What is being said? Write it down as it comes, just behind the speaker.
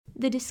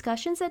The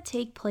discussions that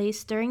take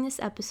place during this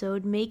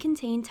episode may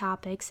contain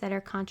topics that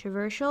are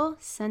controversial,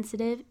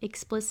 sensitive,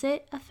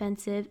 explicit,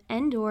 offensive,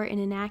 and/or an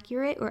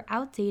inaccurate or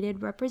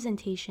outdated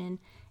representation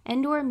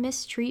and/or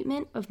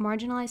mistreatment of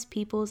marginalized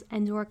peoples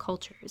and/or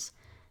cultures.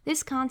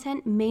 This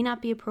content may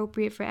not be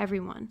appropriate for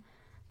everyone.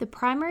 The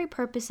primary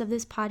purpose of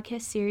this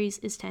podcast series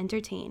is to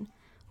entertain.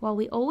 While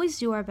we always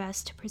do our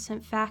best to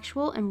present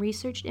factual and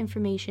researched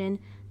information,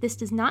 this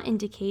does not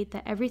indicate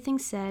that everything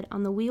said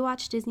on the We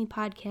Watch Disney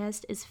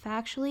podcast is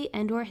factually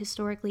and/or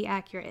historically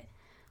accurate.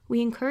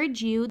 We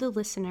encourage you, the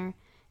listener,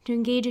 to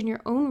engage in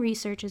your own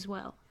research as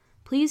well.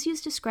 Please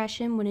use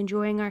discretion when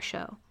enjoying our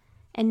show.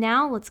 And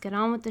now, let's get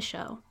on with the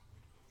show.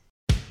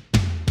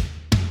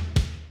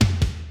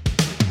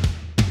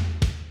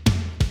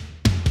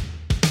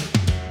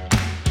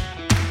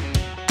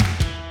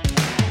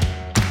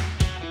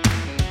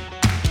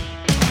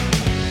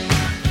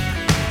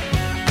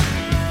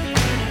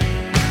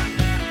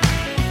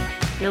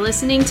 You're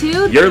listening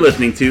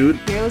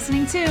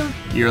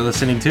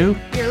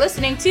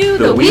to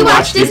the We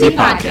Watch Disney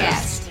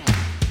podcast.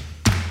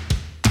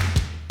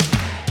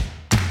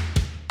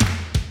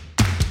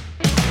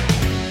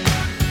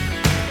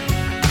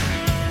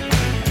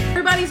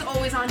 Everybody's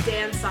always on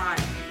Dan's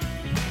side.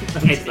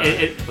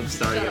 I'm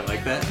starting it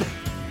like that.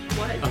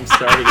 What? I'm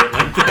starting it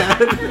like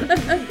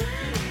that.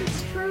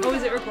 It's true. Oh,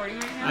 is it recording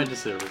right now? I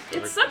just hit record.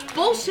 It's such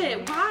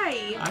bullshit.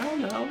 Why? I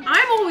don't know.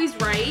 I'm always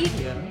right.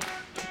 Yeah.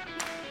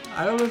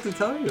 I don't know what to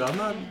tell you. I'm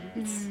not. I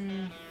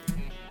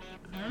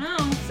don't know.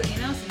 So, you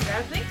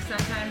gotta think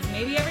sometimes.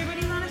 Maybe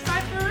everybody's on his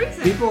side for a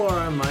reason. People are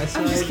on my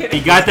side. I'm just kidding.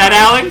 You got that,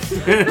 Alex?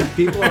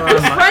 People are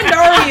on my. Friend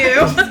are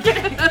you?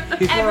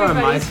 People are on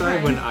my Everybody's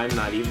side friend. when I'm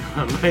not even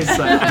on my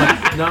side.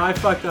 I'm like, no, I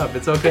fucked up.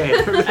 It's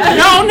okay.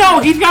 No,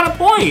 he's got a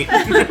point.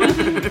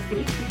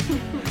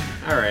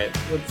 All right,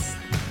 let's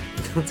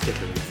get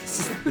to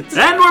this.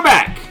 And we're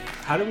back.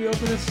 How did we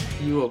open this?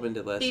 You opened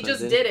it last He time.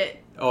 just didn't did you? it.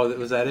 Oh,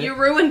 was that it? You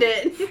ruined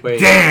it. Wait.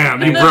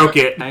 Damn, you broke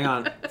it. Hang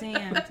on.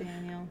 Damn,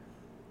 Daniel.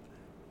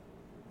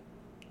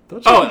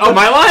 Don't Oh,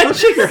 my line? Don't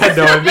shake your head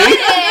no at me.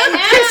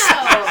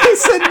 He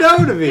said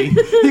no to me.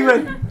 He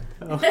went.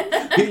 Oh.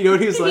 You know what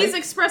he was like? He's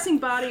expressing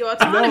body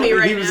autonomy No,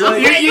 right he was now.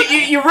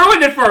 like- You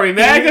ruined it for me,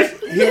 man. He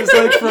was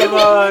like from.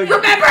 Remember?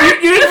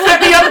 You didn't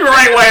set me up the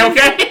right way,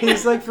 okay?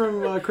 He's like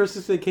from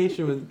Christmas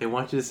Vacation when they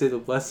want you to say the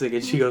blessing,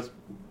 and she goes.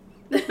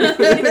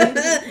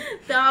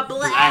 The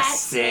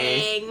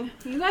blessing.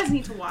 You guys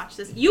need to watch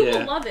this. You Yeah.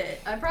 will love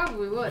it. I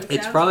probably would.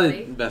 It's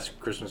probably the best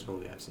Christmas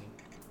movie I've seen.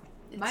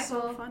 It's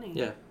Michael. so funny.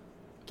 Yeah.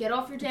 Get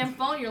off your damn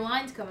phone. Your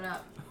line's coming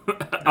up.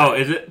 Oh,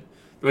 is it?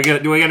 Do we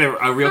get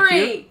a real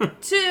 3, cue?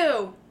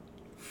 2.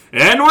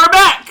 And we're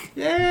back.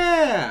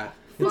 Yeah.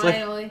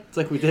 Finally. It's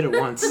like we did it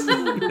once.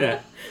 Yeah.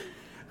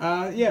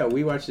 Yeah,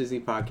 We Watch Disney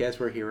podcast.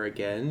 We're here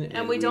again,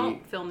 And we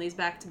don't film these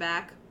back to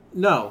back.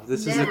 No,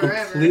 this is a Never,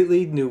 ever.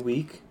 completely new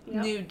week.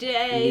 Yep. New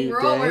day. New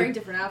We're all day. wearing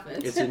different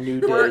outfits. It's a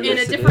new day. We're in yes,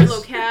 a it different is.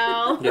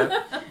 locale. Yep.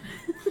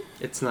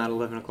 It's not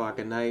 11 o'clock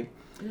at night.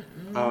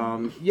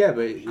 Yeah,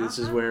 but this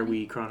is where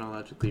we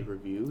chronologically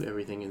review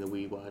everything in the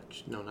We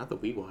Watch. No, not the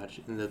We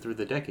Watch. In the Through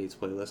the Decades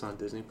playlist on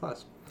Disney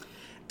Plus.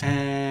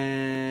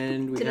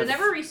 And we Did have, it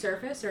ever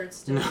resurface, or it's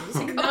still No.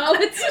 music? No,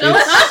 it's still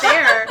not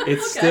there.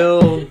 It's Okay.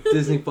 still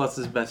Disney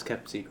Plus's best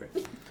kept secret.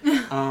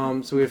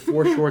 So we have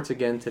 4 shorts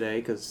again today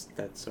because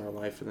that's our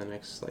life for the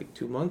next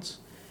 2 months.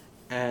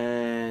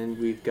 And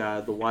we've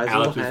got The Wise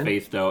Little Alex's Hen.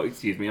 face, though.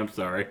 Excuse me, I'm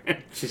sorry.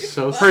 She's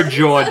so Her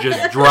jaw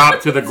just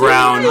dropped to the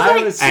ground,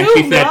 I was and so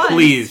she said, nice.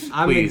 "Please,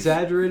 I'm please."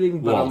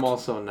 exaggerating, but I'm Walt.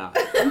 also not.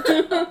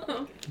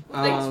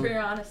 Thanks for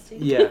your honesty.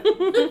 Yeah.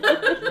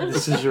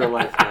 This is your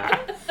life now.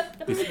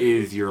 This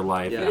is your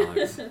life, Yeah.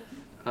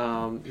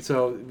 Alex.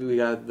 So we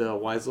got The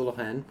Wise Little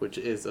Hen, which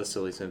is a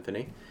silly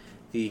symphony.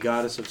 The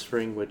Goddess of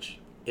Spring, which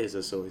is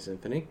a silly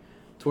symphony.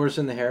 Tortoise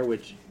in the Hare,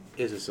 which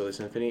is a silly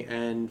symphony.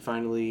 And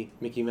finally,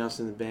 Mickey Mouse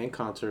and the Band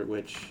concert,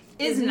 which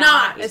Is Is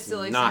not a is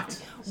silly not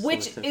symphony. a silly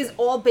Which symphony. is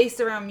all based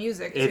around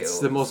music, too. It's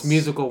the most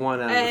musical one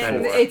out of the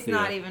And 4. it's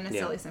not Yeah. even a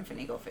Yeah. silly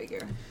symphony, go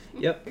figure.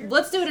 Yep.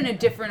 Let's do it in a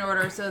different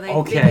order so they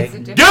Okay. think it's a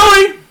different...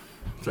 Gilly!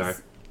 Sorry.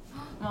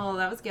 Well,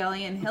 that was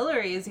Gelly, and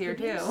Hillary is here,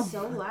 You're too.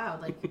 so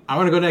loud. Like, I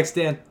want to go next,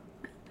 Dan.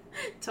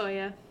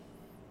 Toya.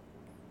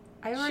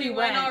 I already She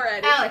went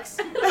already. Alex.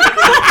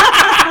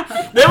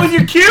 That was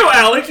your cue,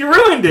 Alex. You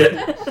ruined it.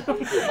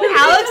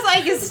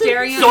 Alex, is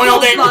staring at me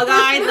Soiled it.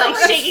 bug-eyed,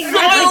 shaking her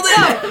head.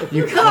 Soiled Like,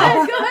 You Go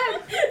ahead. Go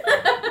ahead.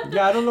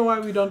 Yeah, I don't know why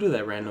we don't do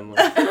that randomly.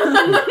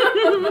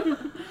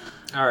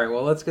 All right,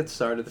 well, let's get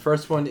started. The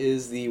first one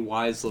is The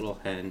Wise Little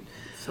Hen.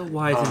 So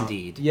wise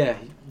indeed. Yeah.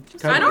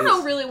 I don't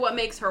know really what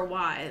makes her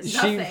wise.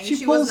 Nothing.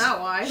 She pulls- was not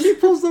wise. She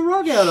pulls the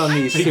rug out on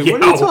these two.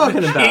 What are you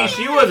talking about?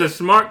 She was a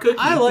smart cookie.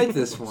 I like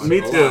this one. Me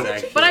a lot, too.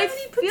 actually. But I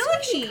feel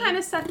like she kind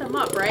of set them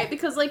up, right?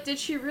 Because, did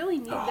she really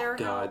need Oh, their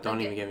God, help?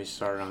 don't even get me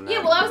started on that.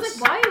 Yeah, well, I was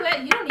like, why are you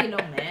at? You don't need no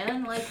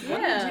man. Like, what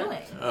are Yeah. you doing?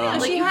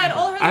 Oh. she had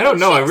all her I don't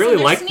know. I little really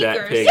chicks in liked their that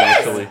sneakers. pig, Yes!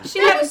 actually. She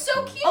That had was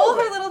so cute. all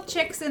her little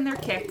chicks in their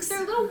kicks.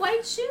 Their little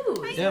white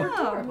shoes. Yeah.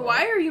 Oh.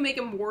 Why are you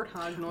making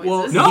warthog noises?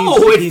 Well, No,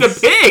 He's-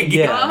 it's the pig.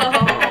 Yeah.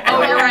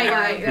 Oh, you're right.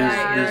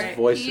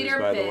 voices, Peter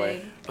by the Pig.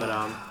 way.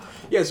 But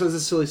yeah, so it's a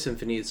Silly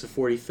Symphony. It's the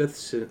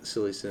 45th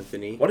Silly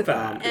Symphony. What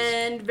about?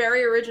 And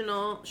very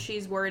original,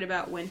 she's worried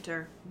about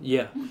winter.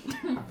 Yeah.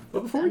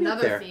 But before we get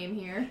Another there, theme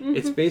here.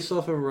 it's based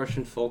off of a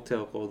Russian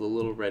folktale called The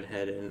Little Red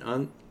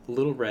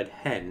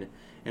Hen.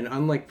 And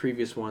unlike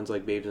previous ones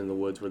like Babes in the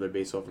Woods, where they're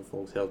based off of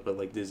folktales, but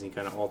like Disney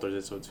kind of alters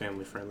it so it's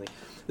family friendly,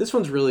 this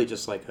one's really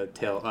just like a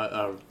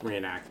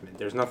reenactment.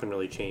 There's nothing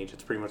really changed.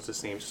 It's pretty much the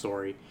same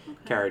story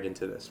carried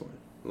into this one.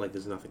 Like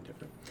there's nothing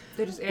different.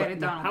 They just added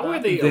Donald How are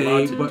Duck. they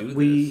allowed to do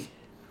this?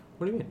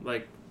 What do you mean?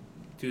 Like,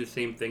 do the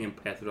same thing and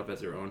pass it off as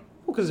their own?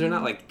 Well, because they're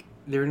not like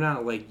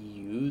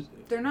used.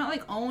 They're not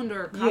like owned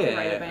or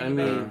copyrighted by I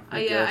anybody. mean, Yeah,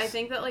 I guess.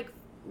 think that like,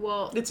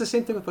 well, It's the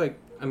same thing with like.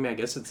 I mean, I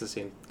guess it's the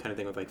same kind of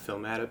thing with like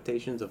film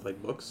adaptations of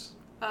like books.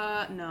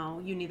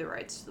 no, you need the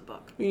rights to the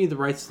book. You need the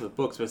rights to the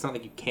books, but it's not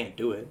like you can't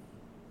do it.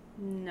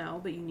 No,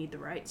 but you need the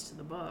rights to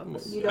the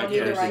books. You I don't need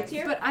the guess. rights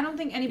here? But I don't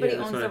think anybody Yeah,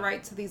 that's owns the right.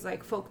 rights to these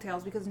like folk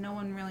tales because no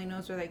one really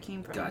knows where they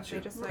came from. Gotcha.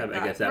 They just I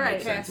like guess that right.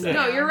 makes sense. Yeah.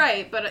 No, you're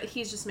right, but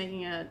he's just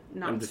making a I'm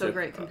not just so like,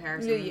 great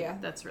comparison. yeah.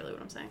 That's really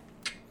what I'm saying.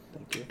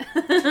 Thank you.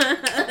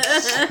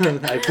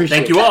 I appreciate.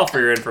 Thank you that. all for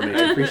your I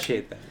information.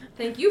 appreciate that.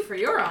 Thank you for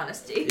your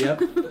honesty.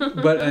 Yep.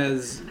 But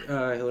as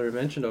Hillary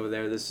mentioned over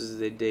there, this is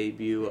the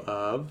debut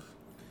of.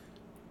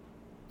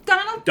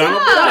 Donald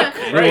Donald Duck.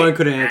 Duck. Anyone Right.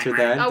 could have answered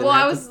that. Well, Didn't I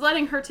have was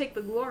letting her take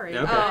the glory.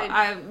 Okay. Oh,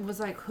 I was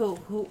like, who?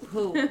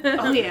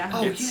 Oh yeah.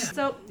 Oh, yeah.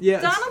 So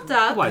Yes. Donald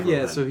Duck. Why? to.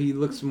 Yeah, so he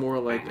looks more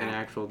like an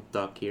actual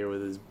duck here,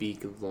 with his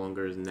beak is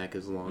longer, his neck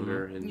is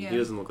longer, and Yeah. he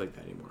doesn't look like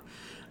that anymore.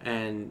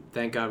 And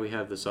thank God we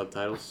have the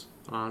subtitles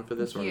on for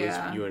this, or at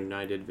Yeah. least you and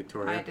I did,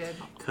 Victoria. I did.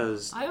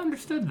 Because I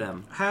understood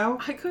them. how?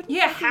 I couldn't.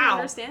 Yeah, fucking how?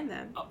 understand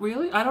them.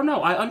 Really? I don't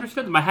know. I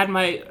understood them.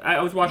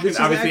 I was watching This it is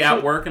obviously actually-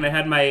 at work, and I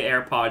had my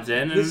AirPods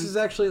in. And This is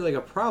actually like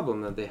a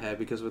problem that they had,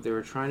 because what they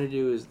were trying to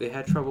do is they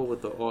had trouble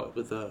with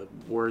the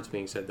words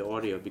being said, the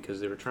audio, because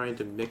they were trying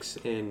to mix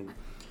in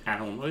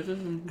animal noises.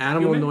 And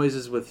animal human?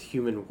 noises with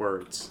human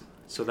words.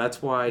 So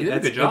that's why You did a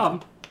that's good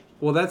job.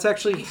 Well, that's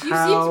actually You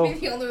how. seem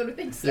to be the only one who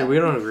thinks so. Yeah, we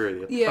don't agree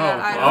with you. Yeah,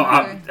 I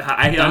oh, don't agree.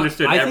 I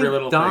understood I every think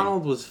little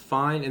Donald was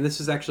fine, and this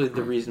is actually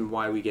the reason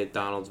why we get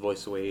Donald's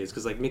voice the way he is,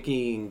 because like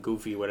Mickey and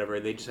Goofy, whatever,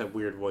 they just have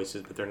weird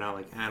voices, but they're not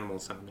like animal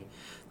sounding.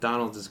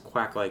 Donald's is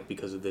quack-like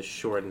because of this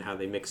short and how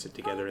they mix it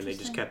together, and they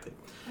just kept it.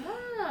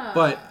 Ah.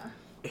 But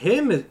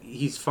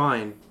he's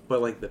fine,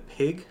 but like the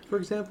pig, for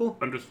example,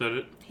 thing. Understood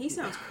it. He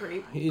sounds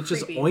creepy. he's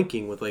just creepy.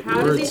 oinking with like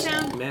How words. does he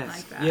sound? Mess.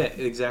 Like that. Yeah,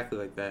 exactly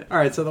like that. All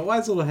right, so The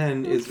Wise Little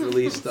Hen is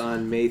released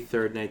on May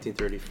 3rd,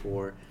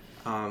 1934.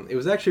 It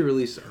was actually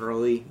released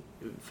early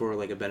for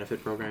like a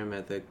benefit program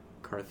at the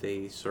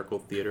Carthay Circle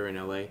Theater in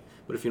LA.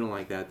 But if you don't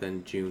like that,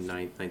 then June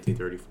 9th,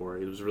 1934.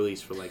 It was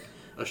released for like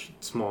a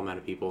small amount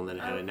of people, and then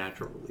it had a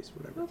natural release,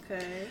 whatever.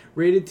 Okay.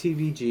 Rated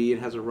TVG. It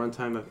has a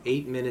runtime of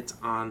 8 minutes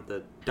on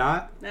the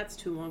dot. That's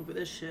too long for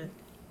this shit.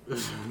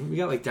 We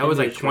got like That was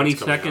 10 like 20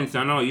 minutes coming out. seconds.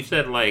 No, you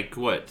said like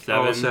what?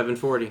 7? Oh,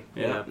 7:40.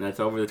 Yeah, Yeah. that's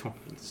over the 20.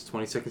 It's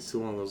 20 seconds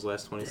too long. Those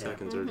last 20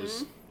 seconds are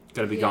just...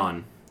 Gotta be Yeah.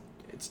 gone.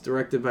 It's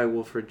directed by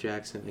Wilfred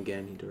Jackson.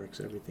 Again, he directs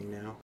everything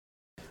now.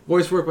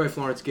 Voice work by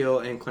Florence Gill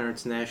and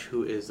Clarence Nash,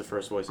 who is the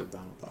first voice of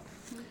Donald Duck.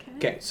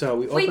 Okay, so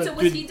we Wait, open... so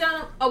was he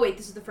Donald? Oh, wait,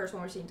 this is the first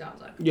one we're seeing Donald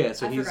Duck. Yeah,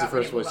 so I he's the forgot we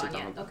first didn't voice move of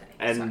on yet. Donald Duck. Okay,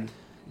 And sorry.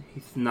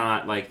 he's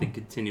not like the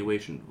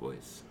continuation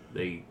voice.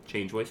 They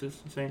change voices,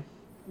 you're saying?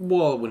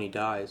 Well, when he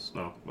dies.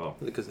 Oh, well.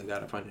 Because they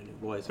gotta find a new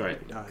voice Right.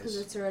 after he Because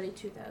dies. it's already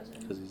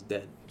 2021. Because he's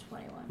dead.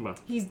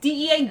 He's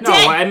DEA dead. No,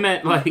 I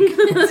meant like.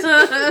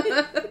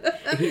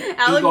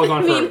 Alec, goes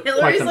on I mean, for quite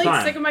Hillary's some like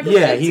time. sick of my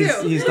Yeah,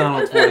 shit too. he's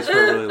Donald's voice for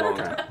a really long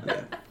time.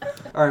 Yeah.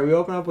 All right, we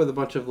open up with a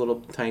bunch of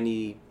little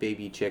tiny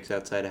baby chicks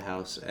outside a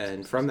house,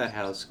 and from that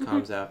house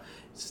comes out.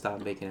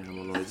 Stop making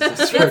animal noises. I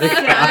swear to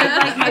Sounded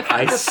God. like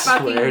I the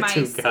fucking swear mice to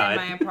in God.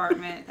 my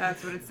apartment.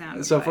 That's what it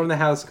sounded So like. from the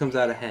house comes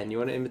out a hen. You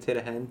want to imitate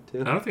a hen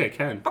too? I don't think I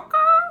can. That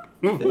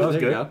There was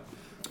you good. go.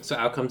 So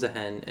out comes a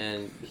hen,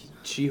 and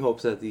she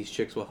hopes that these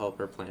chicks will help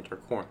her plant her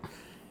corn.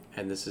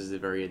 And this is the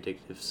very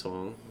addictive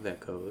song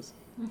that goes,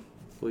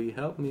 "Will you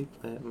help me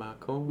plant my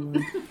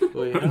corn?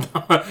 Will you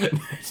help?"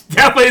 It's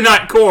definitely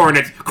not corn.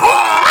 It's corn.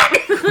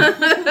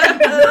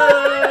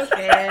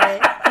 Okay.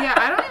 Yeah,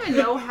 I don't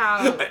even know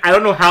how. I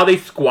don't know how they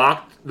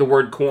squawked the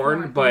word corn,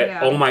 Corn, but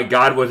yeah. oh my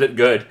God, was it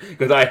good?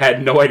 Because I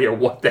had no idea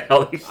what the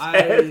hell they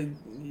said.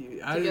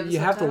 You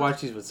have to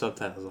watch these with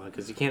subtitles on,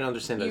 because you can't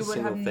understand a You would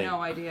single have thing. no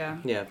idea.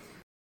 Yeah.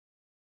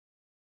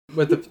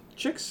 But the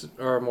chicks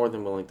are more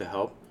than willing to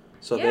help.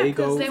 So Yeah, they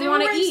go... They They were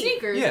wanna wearing eat.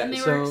 sneakers Yeah, and they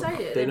so were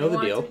excited. they and know the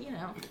wanted deal. To,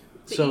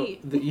 to So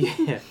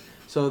eat.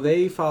 so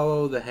they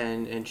follow the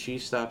hen, and she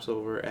stops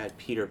over at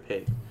Peter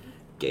Pig.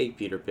 Gay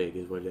Peter Pig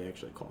is what they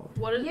actually call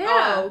him. What is? Yeah.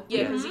 Oh, yeah,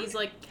 Yeah. because he's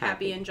like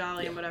happy and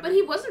jolly and whatever. but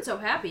he wasn't so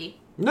happy.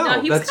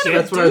 No, he was that's kind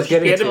of a what I was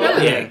getting He had a to.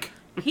 bellyache.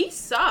 He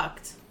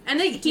sucked, and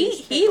then he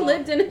Douchebag.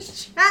 lived in a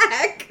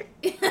shack.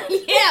 Yeah,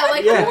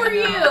 like Yeah. who are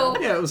you?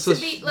 Yeah, it was To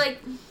so be like,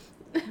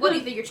 What do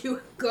you think? You're too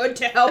good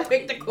to help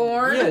pick the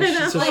corn?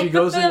 Yeah, so she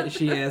goes in.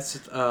 She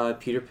asks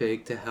Peter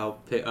Pig to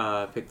help pick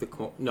the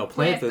corn. No,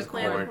 plant the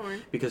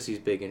corn because he's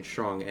big and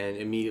strong, and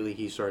immediately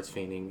he starts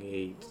feigning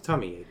a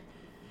tummy ache.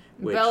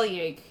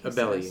 Bellyache. A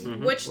bellyache.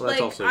 Mm-hmm. Which, Well,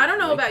 like, also I don't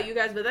know right? about you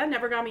guys, but that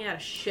never got me out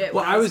of shit.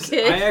 Well, when I was a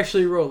kid. I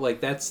actually wrote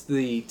like that's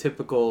the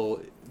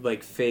typical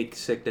like fake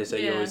sickness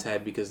that you always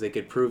had because they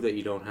could prove that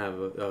you don't have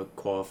a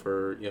cough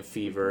or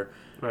fever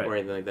or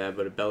anything like that.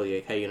 But a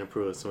bellyache, how you gonna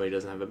prove that somebody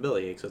doesn't have a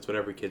bellyache? So that's what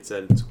every kid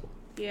said in school.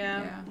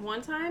 Yeah.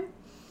 One time,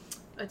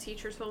 a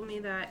teacher told me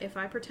that if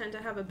I pretend to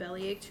have a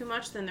bellyache too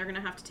much, then they're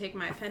gonna have to take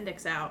my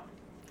appendix out.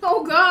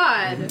 Oh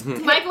God!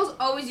 Michael's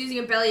always using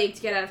a bellyache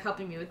to get out of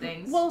helping me with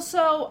things. Well,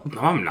 so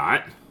No, I'm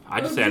not. I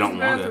just say I don't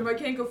want to. I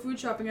can't go food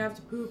shopping. I have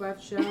to poop. I have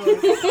to shower.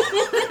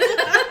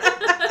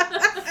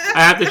 I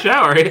have to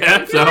shower,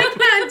 yeah, so.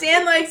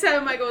 Dan likes how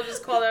Michael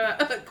just called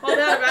out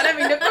about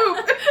having to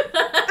poop.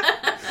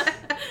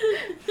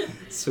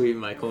 Sweet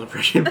Michael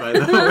impression, by the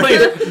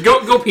way. Please,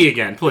 go pee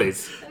again,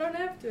 please. I don't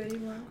have to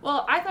anymore.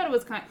 Well, I thought it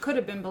was could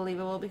have been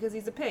believable because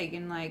he's a pig,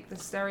 and like the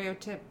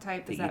stereotype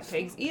type is that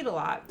pigs eat a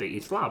lot. They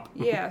eat slop.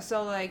 Yeah,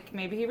 so like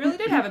maybe he really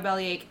did have a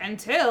bellyache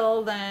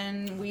until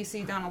then we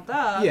see Donald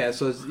Duck. Yeah,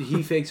 so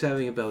he fakes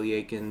having a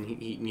bellyache and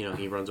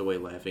he runs away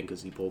laughing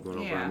because he pulled one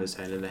over on this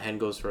hen, and the hen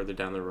goes further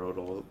down the road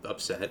all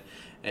upset,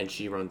 and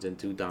she runs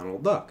into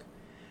Donald Duck.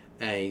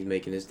 And he's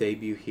making his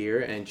debut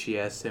here, and she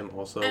asked him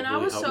also, and will I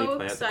was you help me so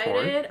plant excited. the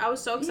corn? I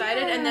was so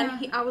excited, and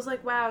then I was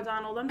like, "Wow,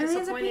 Donald, I'm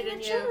disappointed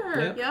in you."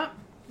 Yep. Yep.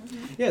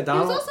 Yeah, He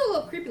Donald. was also a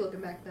little creepy looking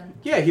back then.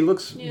 Yeah, he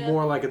looks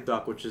more like a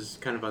duck, which is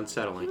kind of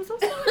unsettling. He was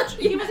also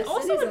he was Yes,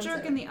 also it is a jerk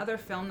unsettling. in the other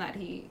film that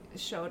he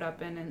showed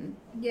up in, and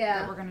that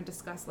Yeah. we're gonna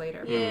discuss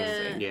later.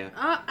 Yeah. Yeah.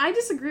 I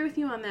disagree with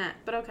you on that,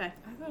 but okay,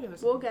 I thought it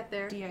was we'll get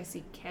there.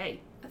 DICK.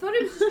 I thought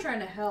he was just trying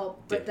to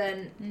help, but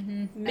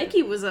then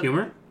Mickey was a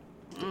Humor?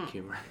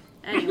 Humor.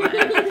 Anyway.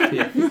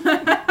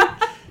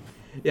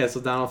 Yeah, so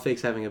Donald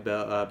fakes having a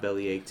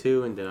bellyache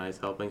too and denies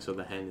helping, so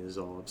the hen is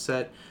all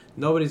upset.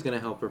 Nobody's going to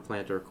help her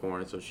plant her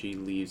corn, so she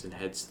leaves and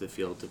heads to the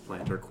field to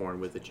plant her corn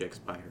with the chicks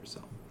by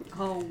herself.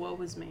 Oh, what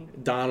was me?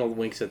 Donald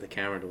winks at the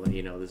camera to let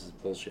you know this is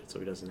bullshit, so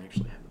he doesn't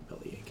actually have a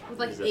bellyache. with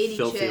like He's a 80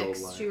 filthy old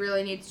chicks, liar. she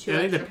really needs two. Yeah,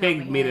 I think the extra pig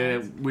helping made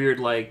hands. a weird,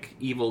 like,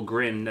 evil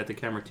grin at the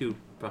camera, too,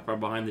 from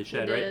behind the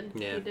shed, He right?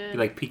 did. Yeah. He did. He,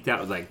 like, peeked out,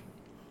 was like...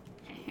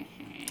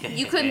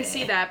 You couldn't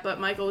see that, but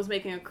Michael was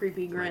making a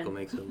creepy grin. Michael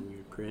makes a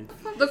weird grin.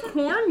 The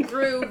corn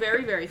grew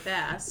very, very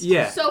fast.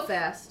 Yeah, So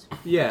fast.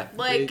 yeah.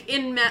 Like,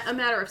 in a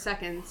matter of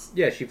seconds.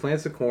 Yeah, she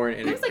plants the corn,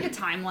 and It was like a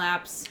time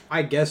lapse.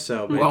 I guess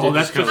so. But Well, it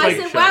that's kinda just I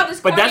like- said, wow,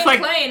 this But corn that's ain't like-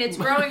 playing. It's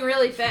growing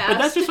really fast. But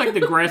that's just like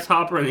the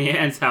grasshopper and the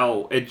ants,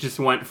 how it just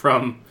went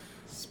from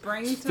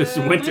Spring to this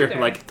winter,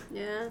 like,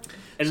 Yeah.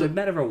 in a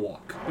matter of a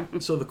walk.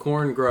 So the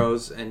corn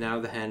grows, and now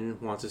the hen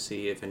wants to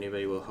see if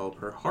anybody will help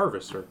her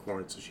harvest her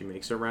corn. So she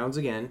makes her rounds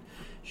again.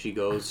 She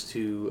goes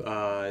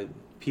to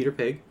Peter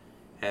Pig,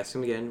 asks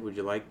him again, "Would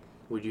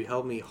you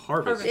help me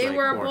harvest They my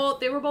were corn?"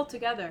 They were both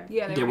together.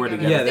 Yeah, They were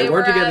together. Yeah, they They were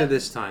were together at-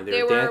 this time. They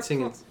they were were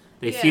dancing. And,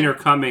 They Yeah. seen her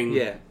coming.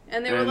 yeah,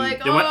 And they were And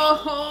like, they went-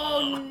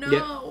 oh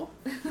no.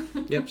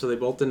 yep. So they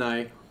both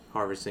deny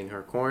harvesting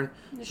her corn.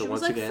 And So she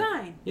was once like, again,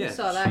 fine. yeah,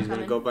 saw that she's gonna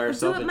coming. go by Let's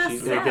herself, do it and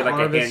she's myself. They gonna did like a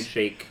harvest.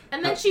 handshake.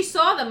 And then she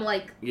saw them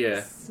like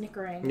Yeah.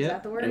 snickering. Yeah. Is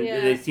that the word? And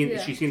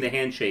Yeah. she seen the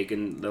handshake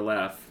and the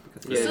laugh.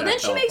 Yeah. So that then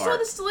she fell makes all apart.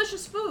 this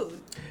delicious food.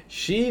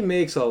 She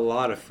makes a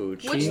lot of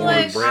food. Which, She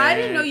like, makes I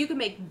didn't know you could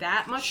make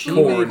that much She food.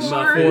 Corn makes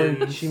muffins.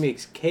 corn. She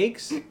makes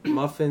cakes,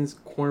 muffins,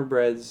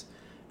 cornbreads,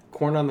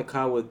 corn on the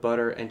cob with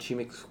butter, and she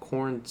makes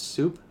corn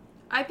soup.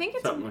 I think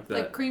it's Something like that.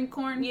 like cream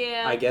corn.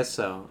 yeah, I guess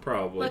so.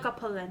 Probably. like a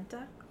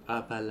polenta.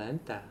 A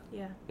palenta.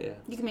 Yeah, Yeah.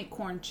 You can make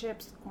corn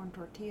chips, corn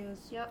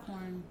tortillas, Yep.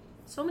 corn.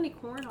 so many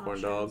corn options.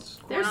 Corn dogs.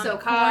 They're Corn so on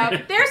the cob.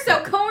 They're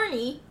so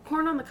corny.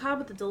 Corn on the cob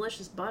with the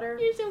delicious butter.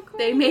 You're so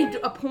corny. They made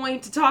a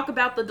point to talk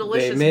about the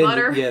delicious they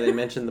butter. Yeah, they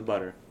mentioned the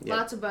butter. Yeah.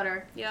 Lots of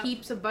butter. Yep.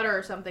 Heaps of butter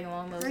or something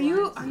along those Are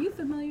lines. you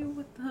familiar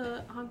with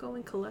the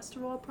ongoing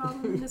cholesterol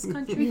problem in this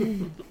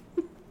country?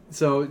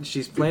 So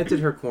she's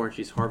planted her corn,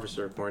 she's harvested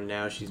her corn,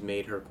 now she's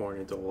made her corn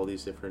into all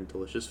these different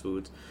delicious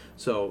foods.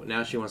 So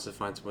now she wants to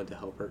find someone to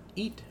help her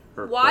eat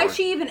her Why corn.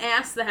 she even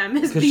asked them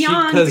is 'Cause she-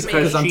 beyond 'cause- me.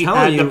 'cause I'm She telling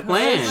had you, the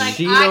plan. Like,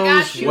 she I got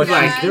knows you what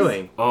guys. she's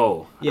doing.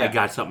 Oh, Yeah. I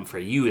got something for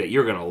you that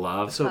you're gonna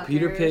love. So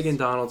Peter Pig Fuckers. and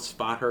Donald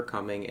spot her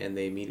coming, and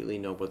they immediately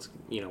know what's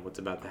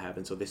about to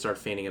happen. So they start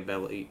feigning a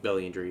belly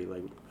injury,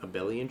 like a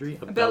belly injury,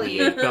 A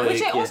bellyache. bellyache,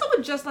 Which I yeah. also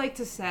would just like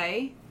to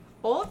say,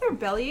 all of their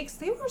bellyaches,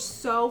 they were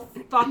so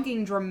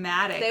fucking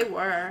dramatic. They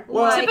were.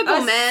 Well-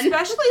 Typical men.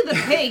 Especially the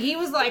pig. He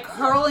was like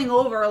hurling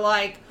over,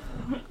 like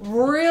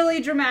really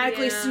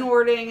dramatically Yeah.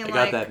 snorting and They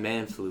got like. that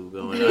man flu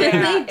going on.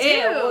 Yeah,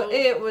 They do.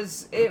 it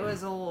was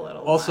a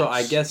little. Also, much.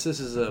 I guess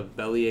this is a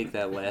bellyache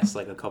that lasts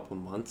like a couple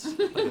months.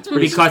 Like, it's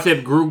pretty. Because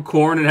it grew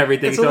corn and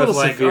everything, It's a so little it's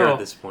like, severe oh. at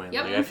this point.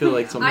 Yep. Like, I feel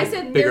like something I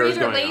said bigger they're is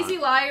either going lazy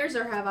on. liars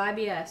or have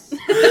IBS.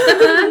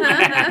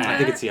 I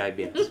think it's the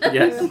IBS.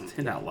 Yes,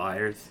 they're not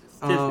liars.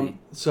 It's Disney.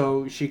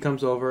 So she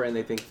comes over, and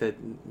they think that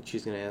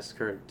she's going to ask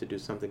her to do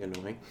something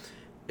annoying.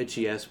 And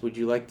she asks, would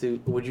you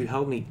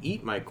help me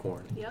eat my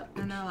corn? Yep.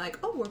 And they're like,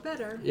 oh, we're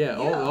better. Yeah,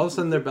 all of a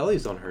sudden their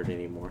bellies don't hurt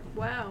anymore.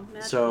 Wow.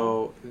 Magical.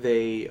 So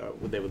they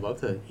would love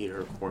to eat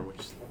her corn,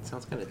 which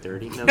sounds kind of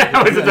dirty.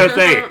 I was just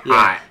saying,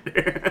 Yeah.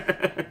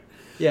 hot.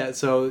 Yeah,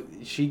 so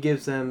she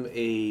gives them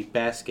a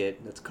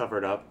basket that's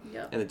covered up,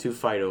 Yep. and the two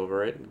fight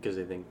over it because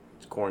they think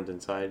corn's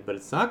inside, but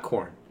it's not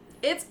corn.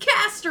 It's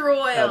castor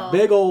oil. A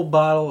big old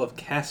bottle of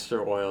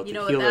castor oil You to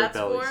know heal what their that's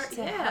bellies. for?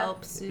 To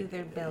help soothe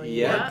their belly.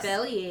 Yeah. Or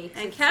belly aches.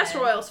 And it castor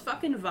said. oil's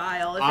fucking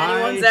vile. If I-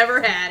 anyone's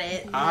ever had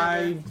it.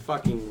 I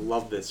fucking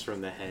love this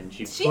from the hen.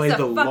 She She's played a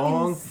the fucking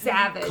long.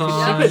 savage.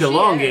 con. She played the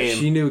long She game.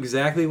 She knew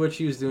exactly what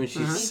she was doing. She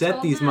Uh-huh. set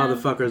told these them.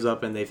 motherfuckers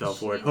up, and they fell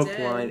for it. She Hook, did.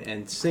 line,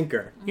 and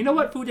sinker. You know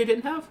what food they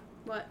didn't have?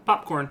 What?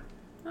 Popcorn.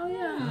 Oh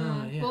yeah.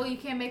 Oh, yeah. Well, you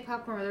can't make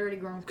popcorn with already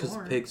grown Because the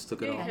corn. pigs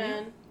took it You all.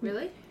 can.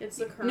 Really? It's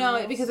the kernel.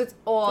 No, because it's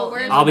all. But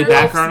where's I'll be the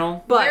back,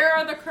 kernels? Colonel. But Where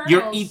are the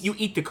kernels? You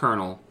eat the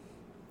kernel.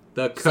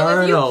 The So if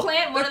kernel. you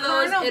plant one The of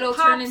those, kernel it'll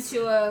pops. turn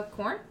into a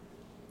corn?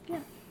 Yeah.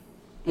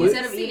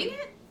 Instead of Seed. eating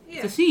it?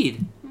 It's a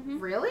seed.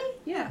 Really?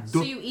 Yeah.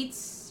 So you eat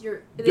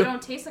your... They Duh.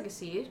 don't taste like a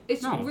seed?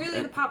 It's No.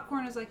 really the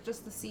popcorn is like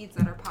just the seeds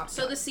that are popped.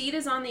 So the seed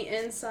is on the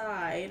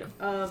inside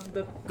of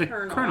the The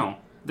kernel. kernel.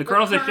 The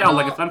kernel's a shell,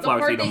 like a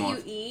sunflower seed The part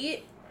almost. that you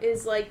eat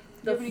is like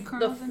the, You have any the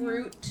kernels in there?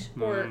 fruit,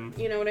 or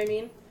you know what I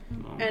mean?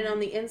 Oh. And on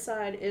the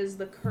inside is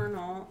the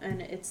kernel,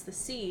 and it's the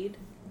seed.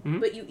 Mhm.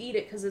 But you eat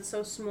it because it's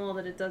so small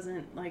that it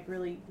doesn't like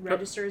really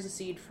register as a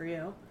seed for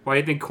you. Why do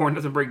you think corn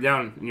doesn't break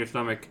down in your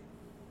stomach?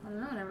 I don't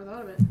know. I never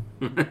thought of it.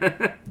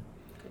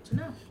 Good to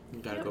know. You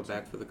gotta go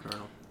back for the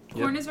kernel.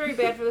 Corn is very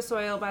bad for the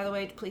soil, by the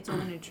way. It depletes all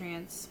the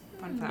nutrients.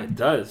 Fun fact. It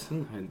does.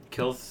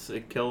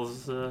 It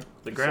kills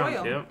the ground.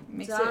 Soil. Yeah.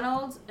 Makes it.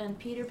 Donald and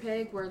Peter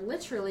Pig were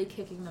literally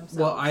kicking themselves.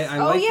 Well, I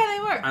Oh like, yeah,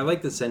 they were. I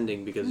like this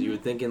ending because you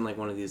would think in like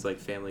one of these like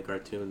family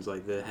cartoons,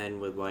 like the hen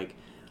would like,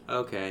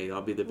 okay,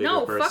 I'll be the bigger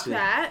No, person. fuck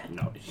that.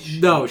 No,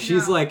 she's No.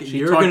 like, She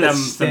you're taught gonna them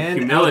some stand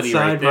humility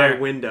outside right my there.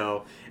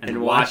 window and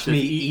And watch watch me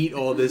us eat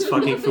all this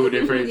fucking food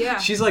in front of you. Yeah.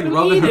 She's like We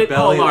rubbing her eat it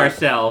belly. all like,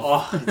 ourselves.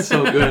 oh, it's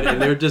so good,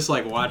 and they're just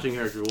like watching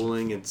her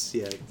drooling. It's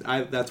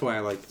that's why I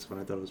like this one.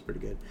 I thought it was pretty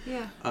good.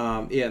 Yeah.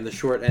 Yeah, and the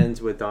short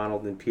ends with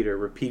Donald and Peter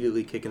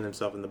repeatedly kicking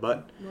themselves in the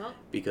butt Well,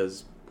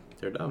 because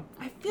they're dumb.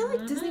 I feel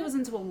like Disney was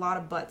into a lot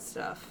of butt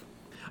stuff.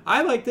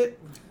 I liked it.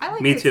 I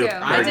like Me it too. too. Very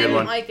I good didn't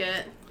one. like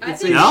it. I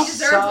It's think a No? she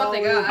deserves what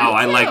they got. Oh,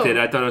 I liked too. it.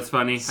 I thought it was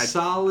funny.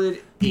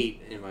 Solid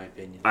 8 in my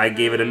opinion. I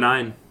gave it a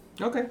 9.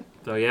 Okay.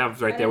 So yeah, I was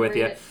right I there with didn't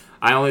you.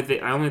 rate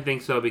it. I only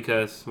think so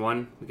because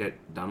one, we got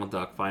Donald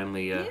Duck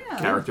finally a Yeah.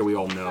 character we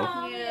all know,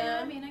 Oh, Yeah.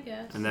 yeah, I mean, I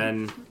guess. and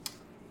then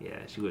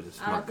she was a I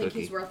smart don't think cookie.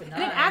 he's worth a 9.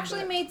 And it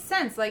actually made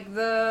sense. Like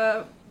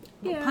the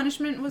Yeah.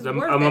 punishment was The-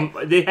 worth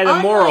it. they had a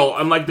Unlike- moral,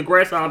 unlike the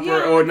grasshopper,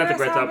 Yeah, or not the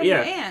grasshopper. and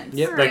Yeah, the ants.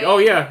 Yep. like Right. oh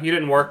yeah, you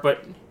didn't work,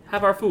 but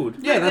have our food.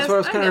 Yeah, that's what I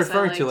was I kind of guess I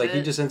referring to. liked Like, he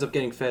it. just ends up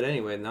getting fed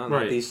anyway. No, not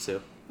Right. these two.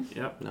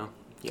 Yep, No.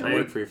 You I- gotta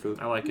work for your food.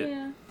 I like it.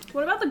 Yeah.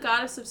 What about the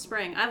Goddess of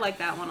Spring? I like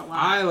that one a lot.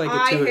 I like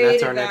I it too, and that's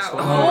hated our next that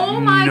one. one. Oh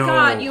my no.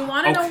 god! You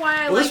want to know Okay. why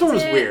I Well, liked this one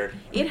was it? weird.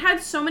 It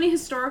had so many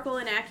historical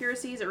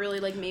inaccuracies. It really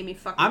like made me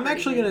fucking. I'm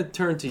actually crazy. gonna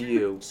turn to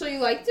you, So you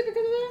liked it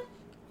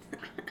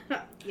because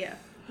of Yeah.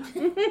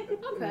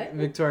 that? Okay.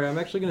 Victoria. I'm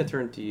actually gonna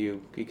turn to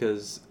you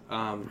because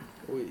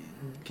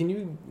can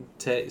you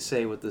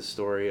say what the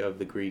story of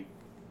the Greek,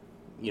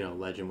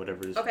 legend,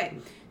 whatever it is? Okay,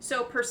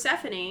 so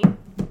Persephone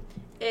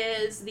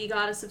is the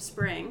goddess of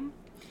spring,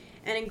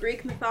 and in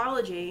Greek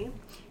mythology,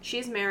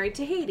 she's married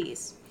to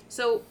Hades.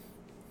 So,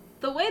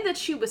 the way that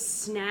she was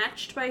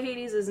snatched by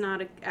Hades is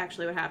not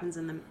actually what happens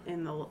in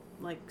the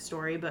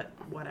story, but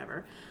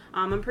whatever.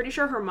 I'm pretty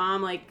sure her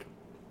mom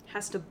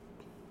has to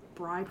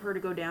bribe her to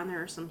go down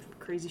there or some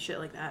crazy shit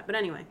like that. But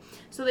anyway,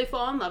 so they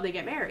fall in love, they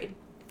get married,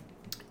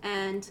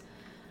 and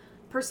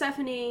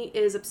Persephone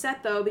is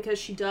upset though because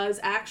she does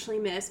actually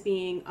miss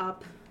being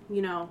up,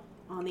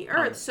 on the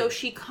earth. So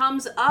she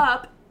comes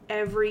up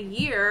every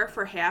year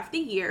for half the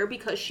year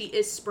because she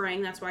is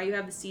spring. That's why you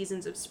have the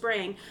seasons of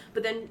spring.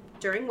 But then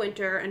during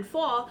winter and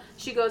fall,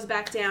 she goes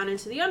back down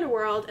into the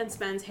underworld and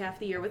spends half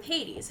the year with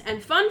Hades.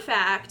 And fun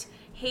fact,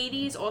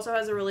 Hades also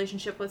has a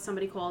relationship with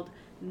somebody called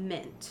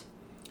Mint.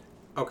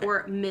 Okay.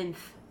 Or Minthe.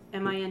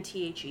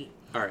 Minthe.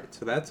 All right.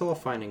 So that's all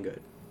fine and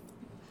good.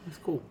 That's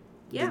cool.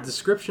 Yeah. The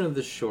description of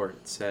the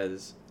short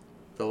says,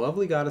 "The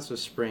lovely goddess of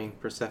spring,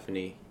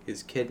 Persephone,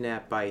 is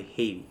kidnapped by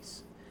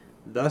Hades,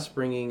 thus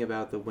bringing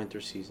about the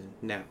winter season."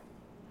 Now,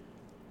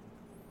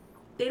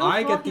 They don't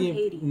I call get him the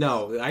Hades.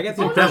 no. I get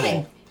the Oh,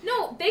 impression.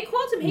 no, they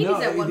called him Hades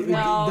at one point.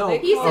 No, they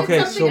He said okay,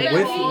 something so about They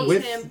with called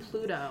with him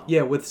Pluto.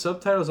 yeah, with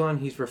subtitles on,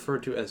 he's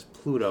referred to as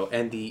Pluto,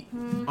 and the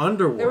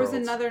underworld. There was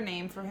another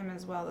name for him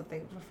as well that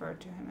they referred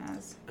to him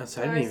as.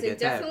 So I didn't even they get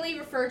that. definitely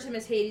referred to him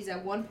as Hades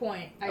at one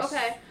point.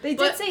 Okay. They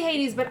But- did say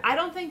Hades, but I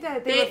don't think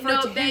that they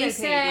referred to him as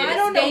Hades. I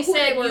don't know they who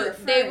said they were they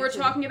referring were to.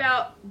 talking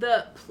about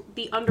the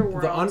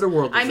underworld. The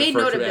underworld I is made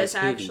referred note to of as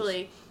this Hades.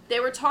 actually. They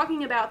were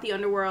talking about the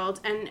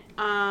underworld, and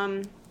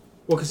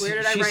Well, because Where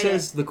did I she write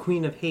says the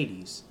Queen of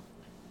Hades.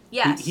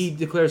 Yes. He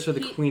declares her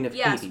the queen of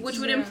yes, Hades. which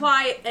would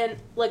imply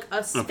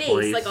a space,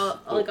 place. like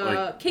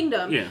a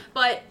kingdom. Yeah.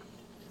 But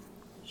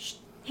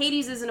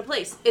Hades isn't a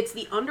place. It's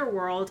the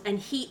underworld, and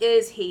he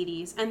is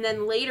Hades. And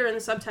then later in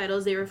the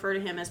subtitles, they refer to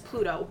him as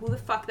Pluto. Who the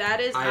fuck that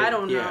is, I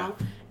don't know.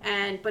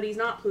 But he's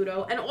not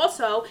Pluto. And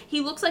also,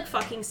 he looks like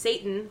fucking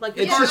Satan. Like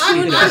the It's just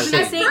cartoon Satan. version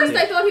of At Satan. first,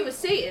 I thought he was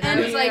Satan. And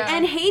I was like,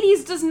 and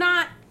Hades does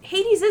not.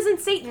 Hades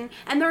isn't Satan,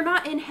 and they're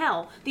not in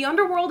hell. The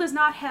underworld is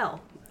not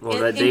hell.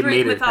 Well, in they Greek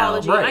made it hell.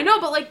 mythology. Right. I know,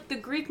 but like the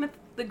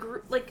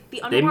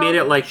underworld. They made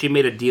it like she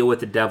made a deal with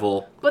the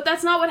devil. But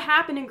that's not what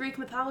happened in Greek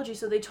mythology.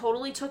 So they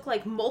totally took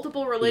like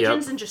multiple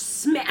religions and just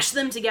smashed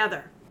them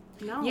together.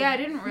 No. Yeah, I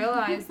didn't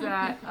realize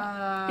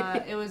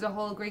that it was a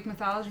whole Greek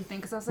mythology thing.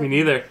 Because I was like, Me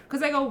neither.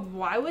 Because I go,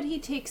 why would he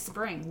take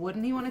spring?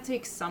 Wouldn't he want to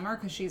take summer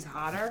because she's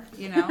hotter?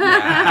 You know?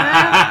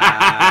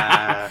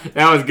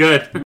 That was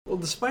good. Well,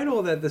 despite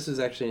all that, this is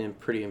actually a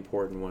pretty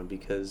important one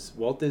because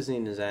Walt Disney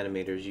and his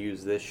animators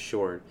used this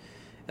short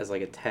as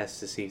like a test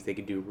to see if they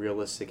could do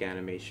realistic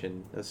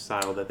animation, a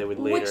style that they would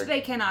later... Which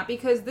they cannot,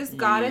 because this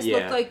goddess Yeah.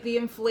 looked like the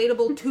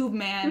inflatable tube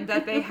man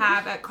that they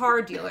have at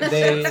car dealerships.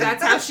 They-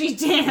 That's how she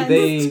danced.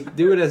 They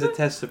do it as a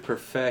test to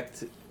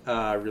perfect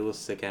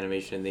realistic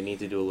animation. They need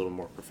to do a little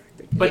more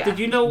perfecting. But Yeah. did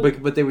you know?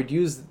 But they would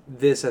use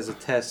this as a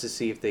test to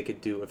see if they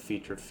could do a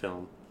feature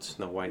film,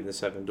 Snow White and the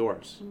Seven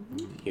Dwarfs.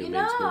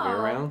 Humans moving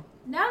around.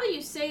 Now that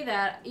you say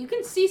that, you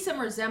can see some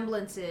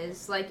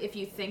resemblances. Like if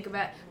you think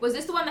about, was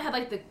this the one that had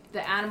like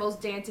the animals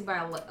dancing by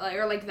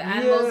or like the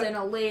animals Yeah. in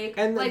a lake?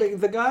 And like,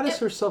 the goddess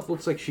herself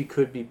looks like she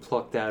could be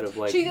plucked out of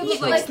like... She looks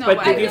Yeah, like like- Snow But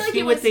White. did you feel like see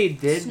it what was they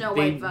did? Snow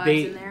they, White vibes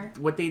they, in there.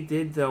 What they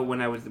did though,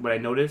 what I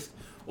noticed,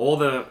 all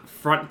the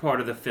front part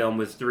of the film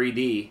was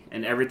 3D,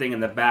 and everything in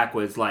the back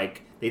was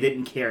like they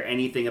didn't care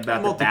anything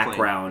about the Multiplane.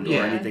 background or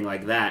Yeah. anything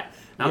like that.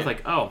 And I was Yeah.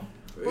 like, oh,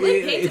 well,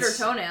 they painted her It's-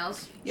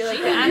 toenails. Yeah, like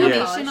She the had nail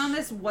animation polish. on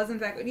this wasn't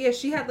that good. Yeah,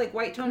 she had like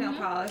white toenail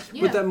polish.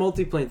 Yeah. But that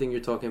multiplane thing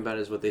you're talking about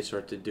is what they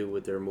start to do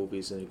with their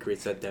movies, and it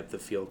creates that depth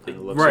of field kind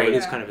of look. Right. So it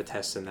is Yeah. kind of a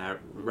test in that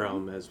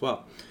realm as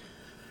well.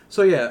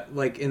 So yeah,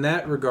 like in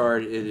that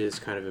regard, it is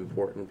kind of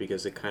important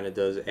because it kind of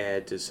does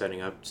add to setting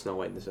up Snow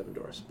White and the Seven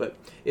Dwarfs. But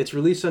it's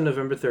released on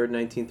November 3rd,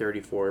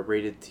 1934,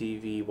 rated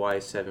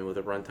TV-Y7 with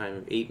a runtime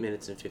of 8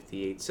 minutes and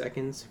 58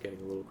 seconds, getting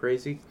a little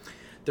crazy.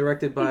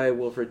 Directed by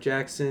Wilfred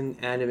Jackson,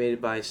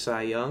 animated by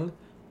Cy Young,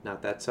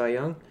 not that Cy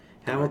Young,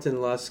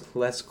 Hamilton Lusk,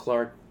 Les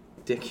Clark,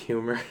 Dick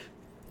Humor.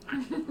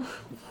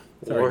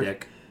 sorry,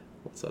 Dick.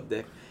 What's up,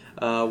 Dick?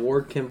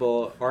 Ward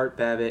Kimball, Art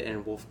Babbitt,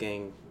 and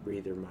Wolfgang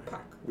Reitherman,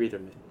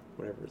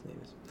 whatever his name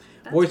is.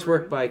 Voice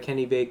work by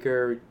Kenny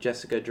Baker,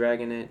 Jessica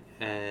Dragonet,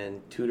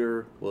 and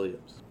Tudor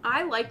Williams.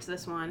 I liked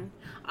this one.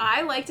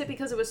 I liked it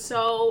because it was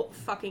so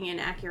fucking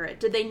inaccurate.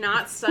 Did they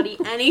not study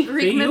any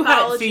Greek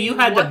mythology? You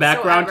had the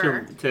background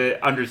whatsoever?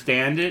 to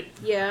understand it.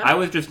 Yeah. I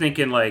was just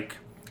thinking like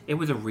it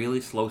was a really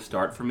slow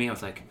start for me. I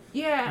was like,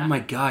 Yeah. oh my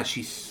god,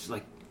 she's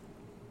like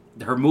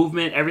her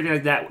movement, everything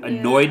like that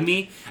annoyed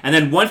me. And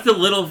then once the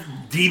little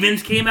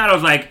demons came out, I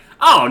was like,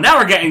 oh, now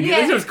we're getting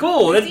Yeah. this is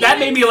cool. That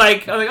made me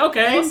like, I was like,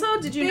 okay, Also,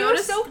 did you They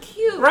notice? were so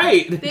cute.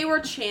 right. They were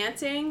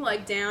chanting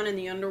like down in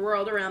the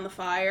underworld around the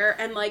fire,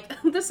 and like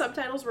the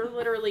subtitles were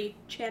literally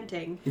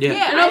chanting.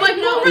 Yeah. And I'm like,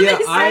 what were Yeah,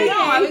 they saying?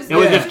 I was It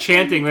was Yeah. just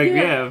chanting, like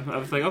yeah. I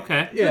was like,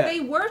 okay. Yeah. But they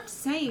were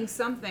saying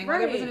something.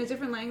 Whether it was in Right. a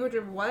different language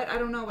or what, I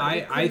don't know. But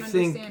I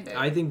think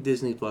understand it.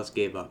 Disney Plus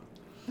gave up.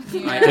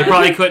 Yeah. They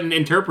probably couldn't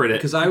interpret it.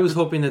 Because I was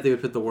hoping that they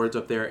would put the words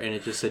up there and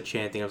it just said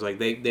chanting. I was like,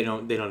 they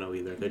don't know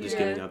either. They're just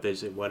Yeah. giving up. They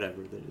say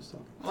whatever. They're just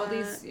talking. All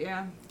these,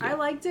 yeah. I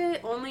liked it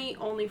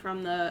only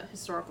from the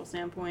historical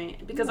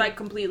standpoint because I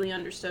completely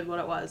understood what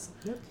it was.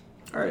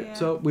 All right, Yeah.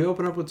 so we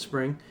open up with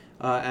spring.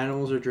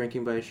 Animals are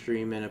drinking by a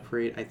stream, and a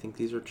parade. I think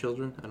these are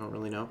children. I don't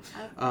really know.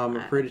 A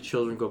parade of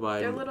children go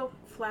by. They're little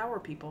flower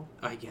people.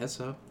 I guess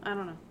so. I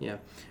don't know. Yeah.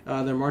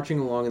 They're marching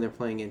along and they're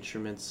playing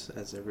instruments,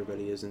 as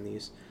everybody is in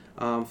these.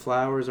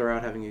 Flowers are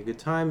out having a good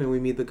time, and we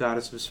meet the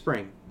goddess of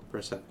spring,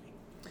 Persephone.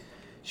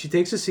 She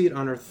takes a seat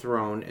on her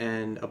throne,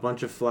 and a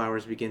bunch of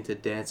flowers begin to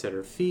dance at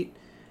her feet,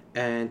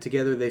 and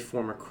together they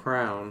form a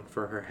crown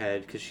for her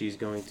head, because she's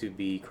going to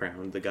be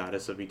crowned the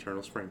goddess of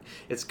eternal spring.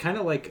 It's kind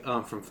of like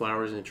from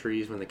Flowers and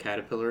Trees when the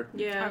caterpillar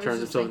Yeah.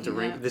 turns just itself into thinking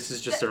ring. that. This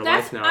is just their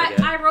That's- life now, I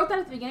guess. I wrote that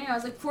at the beginning. I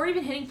was like, before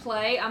even hitting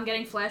play, I'm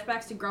getting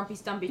flashbacks to Grumpy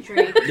Stumpy Tree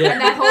Yeah.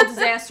 and that whole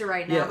disaster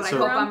right now. Yeah, but so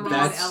I hope I'm wrong.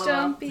 that's-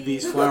 LOL.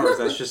 These flowers,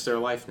 that's just their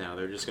life now.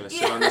 They're just going to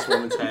sit on this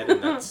woman's head,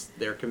 and that's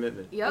their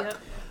commitment. Yep.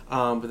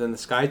 But then the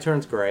sky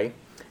turns gray,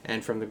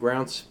 and from the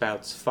ground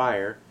spouts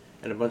fire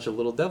and a bunch of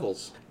little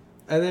devils.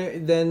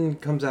 And then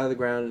comes out of the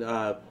ground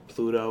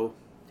Pluto,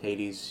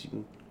 Hades, you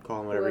can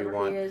call him whatever you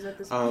want. He is at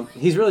this point.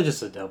 He's really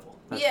just a devil.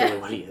 That's Yeah. really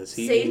what he is.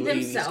 Satan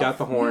He's himself. got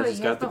the horns, Yeah, he's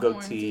he got has the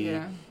horns, goatee.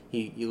 yeah.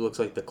 He looks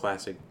like the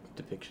classic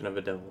depiction of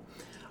a devil.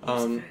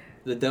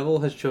 The devil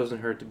has chosen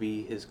her to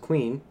be his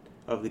queen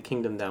of the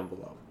kingdom down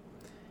below.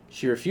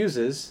 She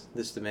refuses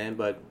this demand,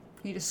 but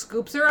He just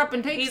scoops her up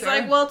and takes He's her.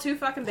 like, well, too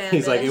fucking bad.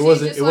 he's like, bitch. it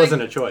wasn't just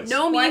wasn't a choice.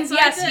 No Why means it's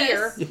yes like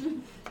here. this?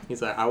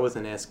 He's like, I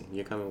wasn't asking.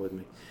 You're coming with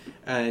me.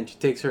 And she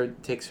takes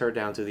her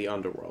down to the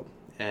underworld.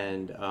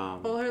 and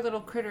All her little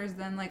critters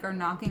then like are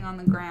knocking on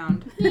the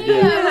ground. Yeah,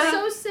 Yeah.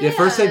 it was so sad. yeah,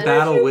 first they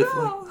battle you with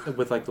go?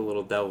 like the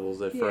little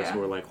devils at first Yeah.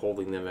 who are like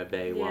holding them at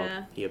bay Yeah.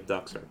 while he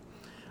abducts her.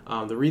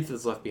 The wreath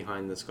is left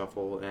behind the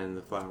scuffle, and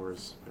the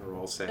flowers are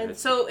all sad. And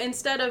so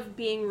instead of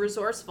being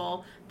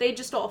resourceful, they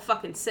just all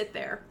fucking sit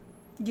there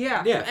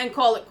Yeah. yeah, and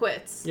call it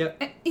quits.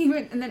 yep.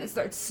 And then it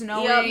starts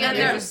snowing. Yep, and and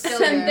they're they're, just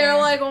still and there. they're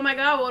like, oh my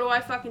god, what do I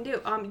fucking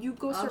do? You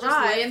go I'll survive.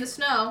 just lay in the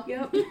snow.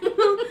 Yep.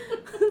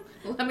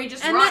 Let me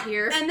just And rot then,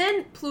 here. and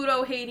then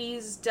Pluto,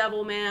 Hades,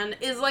 Devil Man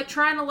is like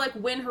trying to like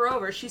win her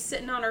over. She's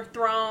sitting on her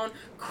throne,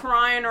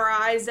 crying her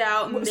eyes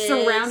out, mist.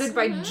 surrounded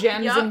by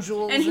gems Yup. and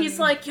jewels. And he's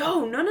like,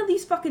 yo, none of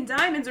these fucking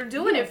diamonds are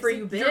doing it for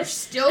you, bitch. You're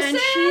still and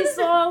sad? she's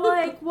all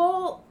like,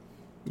 well,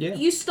 Yeah.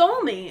 you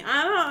stole me.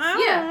 I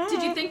don't Yeah. know.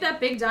 Did you think that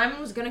big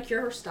diamond was gonna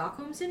cure her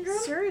Stockholm syndrome?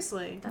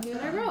 Seriously. That's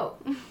what I wrote.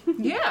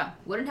 yeah.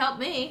 Wouldn't help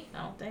me.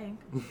 I don't think.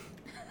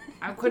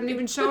 I couldn't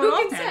even show Who it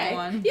can off to say?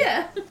 anyone.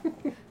 Yeah.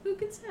 Who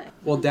can say?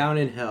 Well, down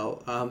in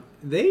hell,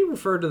 they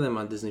refer to them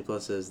on Disney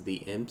Plus as the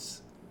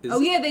imps. Oh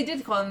yeah, they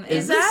did call them.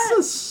 Is that-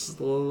 this a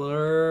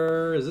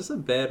slur? Is this a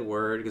bad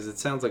word? Because it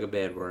sounds like a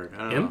bad word. I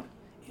don't Imp? know.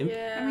 Imp?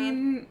 Yeah. I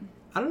mean,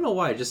 I don't know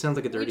why. It just sounds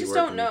like a dirty we just word.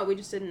 don't to me. know. We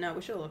just didn't know.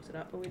 We should have looked it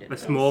up, but we didn't.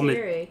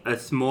 A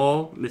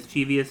small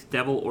mischievous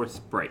devil or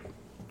sprite.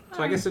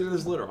 So I guess it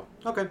is literal.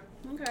 Okay.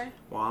 Okay.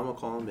 Well, I'm gonna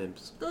call them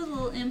imps. those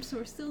little imps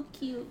were so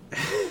cute.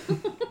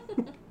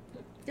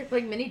 They're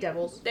like mini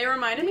devils. They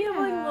reminded me of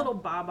like Yeah. little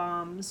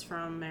bob-ombs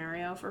from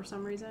Mario for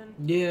some reason.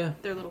 Yeah.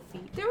 Their little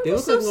feet. They were They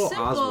just look so like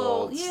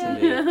little simple. Oswalds Yeah. to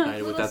me, kind of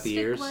Little without the stick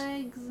ears.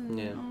 legs and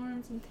Yeah.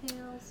 arms and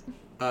tails.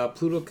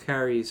 Pluto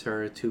carries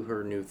her to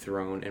her new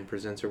throne and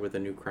presents her with a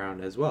new crown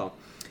as well.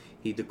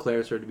 He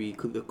declares her to be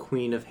the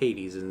queen of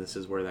Hades, and this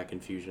is where that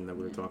confusion that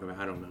we were talking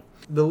about. I don't know.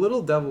 The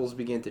little devils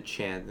begin to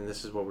chant, and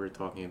this is what we were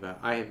talking about.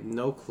 I have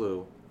no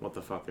clue what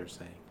the fuck they're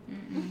saying.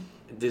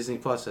 Disney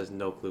Plus has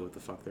no clue what the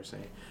fuck they're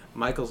saying.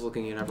 Michael's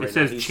looking it up right It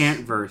says now. chant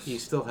verse. He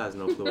still has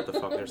no clue what the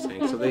fuck they're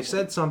saying. So they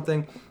said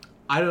something.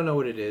 I don't know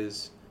what it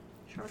is.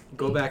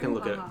 Go back and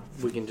look at it.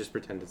 We can just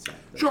pretend it's that.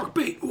 Shark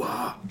bait!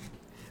 Wah!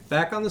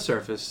 Back on the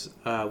surface,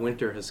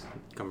 winter has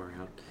come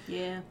around.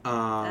 Yeah.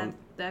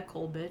 That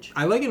cold bitch.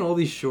 I like in all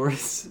these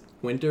shorts,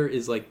 winter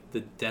is like the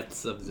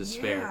depths of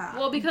despair. Yeah.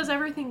 Well, because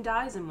everything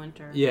dies in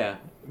winter. Yeah,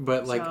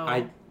 but like So, I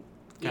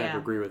kind yeah.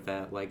 of agree with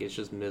that. Like it's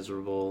just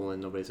miserable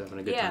and nobody's having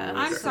a good Yeah, time. in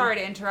I'm winter. sorry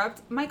to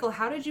interrupt. Michael,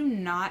 how did you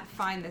not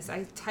find this?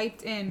 I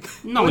typed in,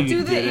 No, what you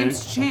do the didn't.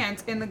 imps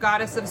chant in the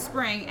goddess of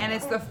spring? And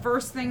it's the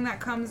first thing that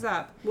comes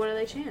up. What do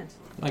they chant?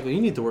 Michael,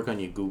 you need to work on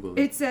your Googling.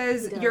 It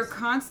says, It does. your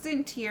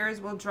constant tears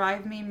will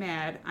drive me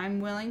mad. I'm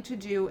willing to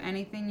do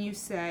anything you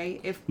say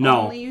if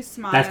No, only you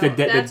smile. That's the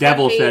That's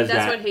devil what says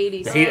that's that. what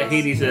Hades The says.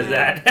 Hades says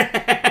Yeah.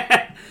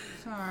 that.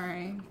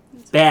 Sorry.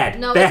 Bad.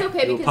 No, Bad. it's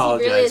okay You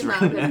because he really is apologize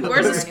not right good. now. for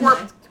Where's the her squirt?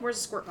 anyway. Where's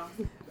the squirt off?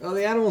 Well,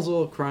 the animals are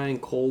all crying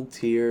cold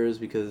tears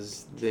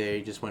because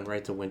they just went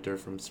right to winter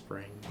from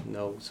spring.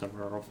 No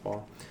summer or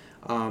fall.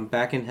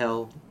 Back in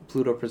hell,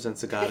 Pluto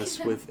presents the goddess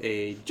with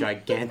a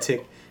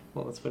gigantic...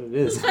 Well, that's what it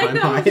is. I in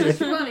know, my it's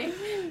just mind.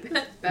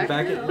 funny.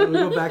 Back We to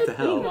go back to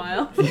hell.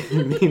 Meanwhile.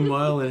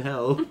 Meanwhile, in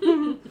hell,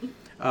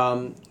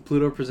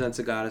 Pluto presents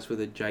a goddess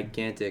with a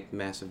gigantic,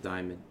 massive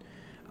diamond.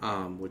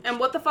 Which And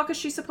what the fuck is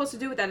she supposed to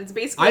do with that? It's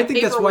basically I a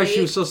think that's why she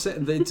paperweight. was so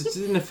sad. It just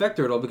didn't affect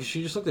her at all because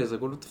she just looked at it like,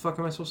 what the fuck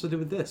am I supposed to do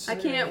with this? I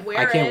can't wear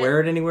I can't it. wear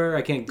it anywhere.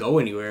 I can't go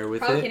anywhere with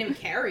Probably it. can't even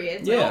carry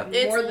it. Yeah. Like,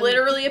 It's more than-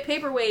 literally a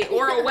paperweight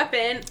or a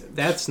weapon.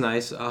 That's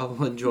nice.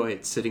 I'll enjoy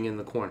it sitting in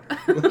the corner.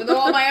 with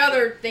all my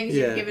other things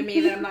Yeah. you've given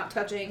me that I'm not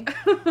touching.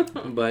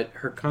 But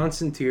her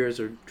constant tears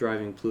are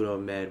driving Pluto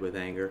mad with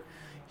anger.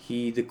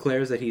 He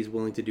declares that he's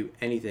willing to do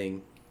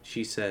anything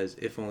she says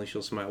if only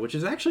she'll smile, which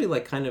is actually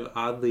like kind of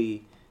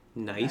oddly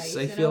nice.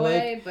 I in feel a like.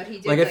 way, but he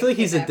did, Like I feel like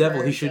he's a kidnap devil.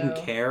 her, He shouldn't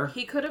so- care.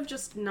 He could have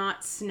just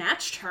not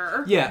snatched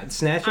her. Yeah,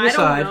 snatching I don't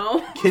aside,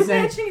 know.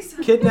 Snatching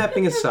aside.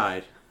 kidnapping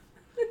aside,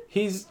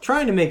 he's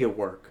trying to make it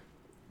work.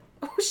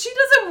 She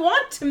doesn't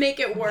want to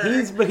make it work.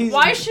 But he's-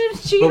 Why should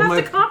she but have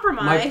my- to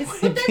compromise? my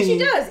point But then she being-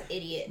 does,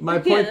 idiot. My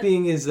point Yeah.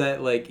 being is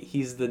that like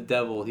he's the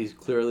devil. He's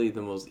clearly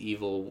the most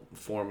evil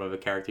form of a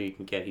character you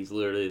can get. He's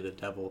literally the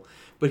devil.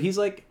 But he's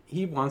like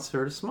he wants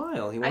her to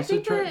smile. He I wants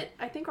think to try. that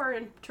I think our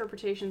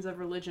interpretations of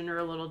religion are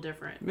a little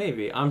different.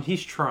 Maybe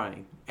he's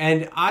trying,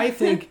 and I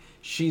think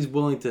she's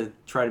willing to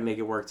try to make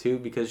it work too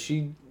because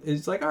she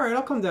is like, all right,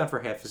 I'll come down for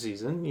half a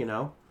season,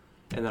 and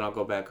then I'll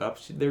go back up.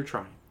 They're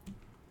trying.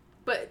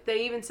 But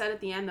they even said at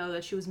the end though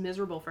that she was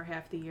miserable for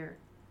half the year.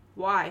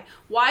 Why?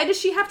 Why does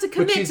she have to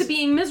commit she's- to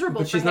being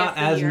miserable But for she's half not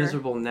the as year?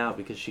 miserable now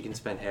because she can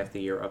spend half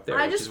the year up there,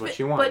 I which just is what fi-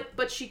 she wanted.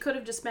 But she could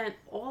have just spent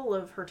all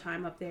of her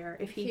time up there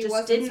if he just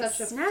wasn't didn't such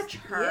a snatch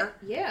her.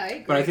 Yeah, I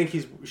agree. But I think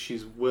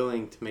she's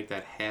willing to make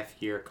that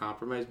half year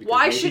compromise. Because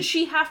Why maybe should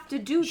she have to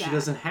do that? She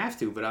doesn't have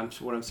to. But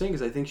what I'm saying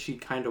is I think she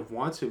kind of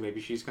wants to.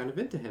 Maybe she's kind of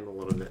into him a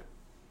little bit.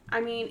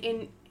 I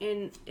mean,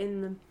 in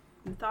the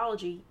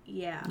mythology,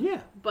 yeah.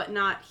 Yeah. But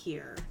not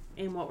here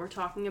in what we're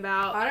talking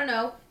about. I don't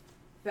know.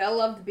 Belle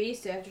loved the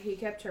beast after he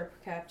kept her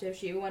captive.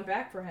 She went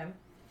back for him.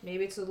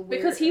 Maybe it's a little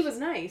weird. Because he was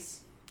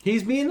nice.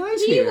 He's being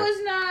nice He here.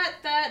 was not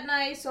that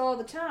nice all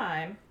the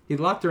time. He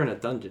locked her in a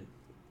dungeon.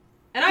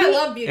 And I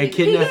love Beauty. And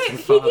kidnapped her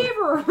He father. gave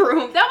her a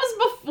room. That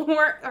was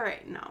before. All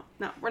right,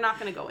 no, we're not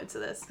gonna go into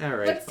this. All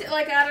right. But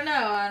like, I don't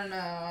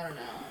know.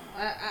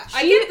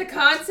 I get the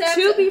concept.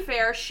 To be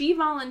fair, she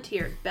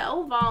volunteered.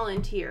 Belle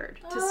volunteered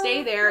to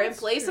stay there in that's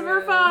place of her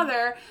true.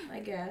 father. I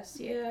guess,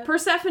 yeah.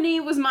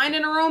 Persephone was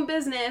minding her own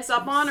business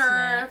up on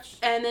Earth, Snatched.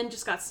 and then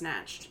just got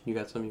snatched. You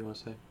got something you want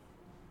to say?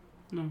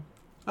 No.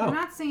 Oh. We're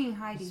not saying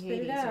hi to Spit it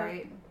Hades, out.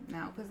 right?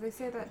 No, because they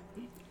say that.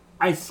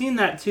 I seen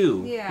that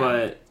too, Yeah.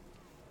 but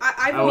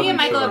I Me Me wasn't and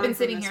Michael sure. have been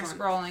sitting here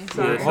scrolling. Yeah,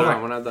 Sorry. Hold sorry.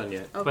 on, we're not done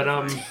yet. but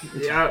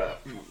yeah,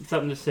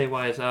 something to say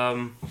wise.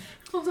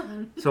 Hold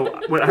on. So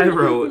what I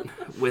wrote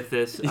with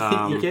this, you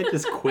can't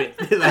just quit.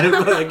 I'm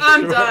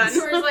I'm done.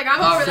 Tori's like,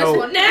 I'm over So- this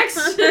one. Next.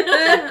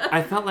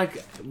 I felt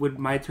like with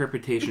my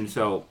interpretation,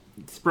 so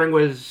spring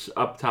was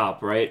up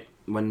top, right?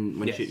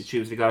 When Yes. she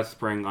was the goddess of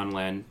spring on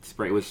land,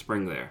 spring, it was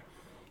spring there.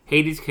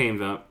 Hades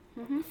came up,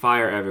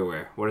 fire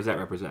everywhere. What does that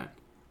represent?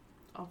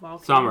 A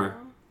volcano? Summer.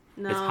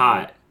 No. It's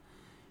hot.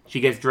 She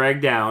gets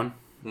dragged down.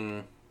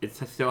 Mm.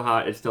 It's still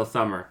hot. It's still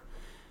summer.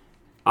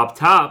 Up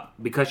top,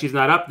 because she's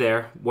not up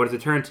there, what does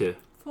it turn to?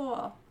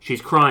 Fall.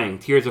 She's crying.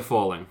 Tears are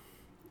falling.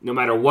 No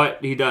matter what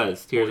he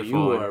does, tears are You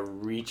falling. are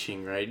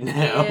reaching right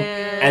now.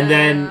 And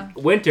then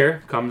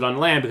winter comes on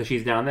land because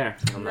she's down there.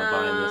 I'm not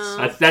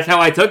buying this. That's how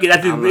I took it.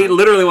 That's I'm not-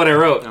 literally what I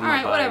wrote. I'm All not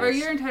right, buying whatever.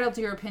 this. You're entitled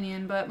to your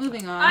opinion, but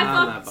moving on. I I'm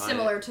thought not buying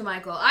similar to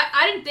Michael.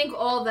 I didn't think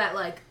all that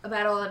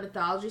about all that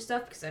mythology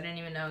stuff because I didn't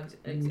even know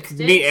it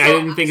existed. Me, I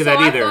didn't think of that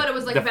either. I thought it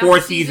was like The about 4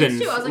 the seasons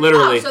seasons, too. I was like,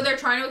 literally. oh, so they're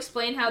trying to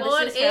explain how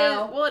Well, this is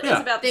how. it Yeah. is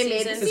about They the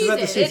made the seasons. It's about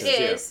the season. seasons,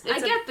 It yeah.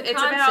 is. I get the It's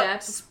about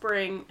concept.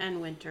 spring and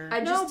winter.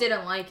 I just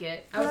didn't like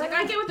it. I was like,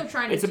 I get what they're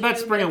trying to It's do. about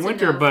spring but and it's a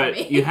winter, no for but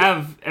me. you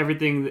have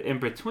everything in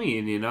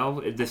between, you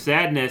know? The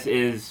sadness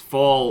is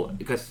fall,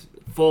 because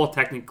fall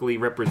technically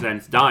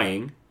represents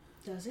dying.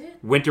 Does it?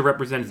 Winter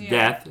represents Yeah.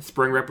 death.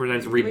 Spring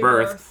represents rebirth.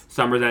 Rebirth.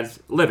 Summer represents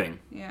living.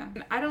 Yeah.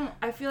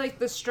 I feel like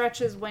the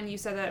stretches when you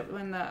said that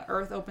when the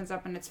earth opens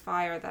up and it's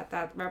fire,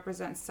 that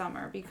represents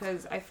summer,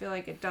 because I feel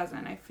like it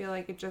doesn't. I feel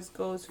like it just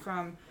goes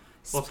from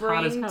Well, it's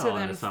hot as spring to hell in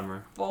then the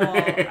summer. fall.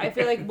 I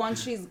feel like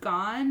once she's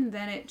gone,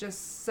 then it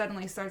just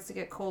suddenly starts to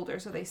get colder.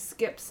 So they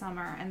skip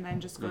summer and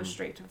then just go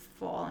straight to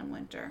fall and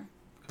winter.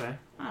 Okay,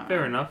 I don't fair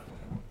know. enough.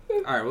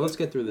 Alright, well, let's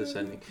get through this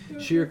ending.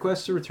 She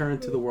requests to return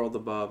to the world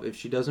above. If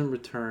she doesn't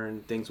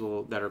return, things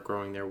that are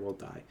growing there will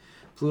die.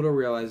 Pluto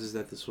realizes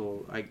that this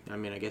will... I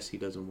guess he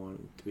doesn't want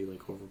it to be,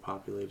 like,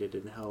 overpopulated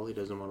in hell. He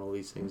doesn't want all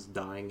these things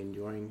dying and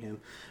joining him.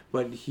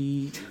 But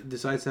he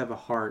decides to have a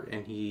heart,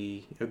 and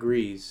he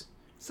agrees.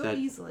 So That-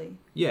 easily.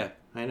 Yeah,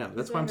 I know.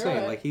 That's what I'm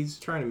saying. Like, he's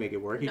trying to make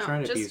it work. He's no,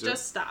 trying to just, appease her.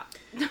 just stop.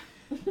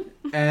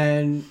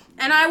 And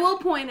And I will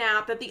point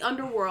out that the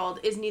underworld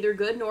is neither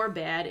good nor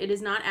bad. It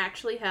is not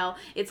actually hell.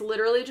 It's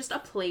literally just a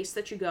place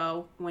that you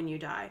go when you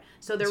die.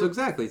 So they're so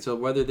exactly. So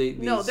whether they...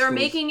 no, these they're things-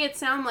 making it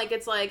sound like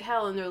it's like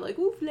hell, and they're like,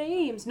 ooh,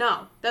 flames.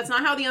 No, that's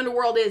not how the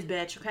underworld is,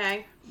 bitch.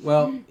 Okay.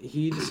 Well,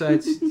 he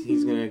decides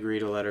he's going to agree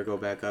to let her go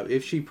back up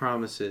if she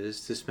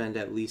promises to spend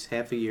at least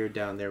half a year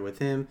down there with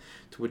him,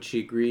 to which she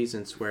agrees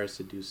and swears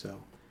to do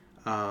so.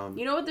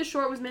 You know what this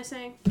short was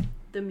missing?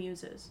 The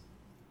muses.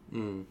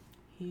 Mm.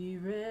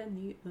 Here in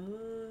the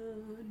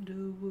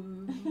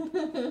underworld.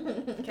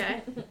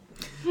 Okay.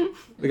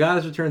 The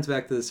goddess returns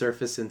back to the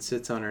surface and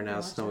sits on her now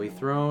watch snowy that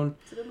throne.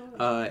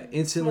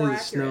 Instantly, More the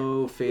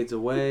snow fades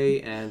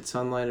away and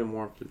sunlight and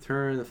warmth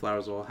return. The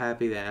flowers are all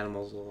happy. The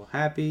animals are all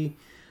happy.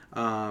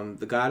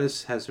 The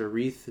goddess has her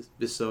wreath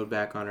bestowed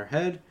back on her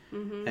head.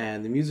 Mm-hmm.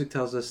 And the music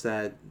tells us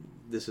that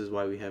this is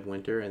why we have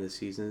winter and the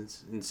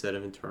seasons instead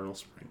of eternal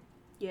spring.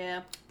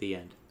 Yeah. The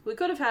end. We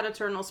could have had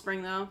eternal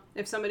spring, though,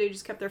 if somebody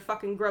just kept their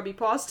fucking grubby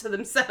paws to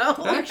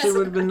themselves. That actually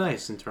would have been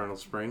nice, eternal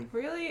spring.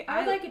 Really?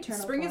 I like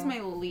eternal Spring is fall. my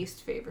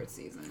least favorite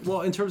season.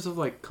 Well, in terms of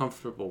like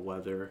comfortable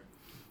weather,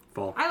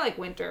 Fall. I like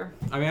winter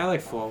I mean, I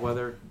like fall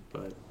weather,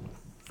 but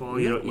Fall,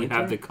 you Winter?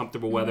 have the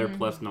comfortable weather Mhm.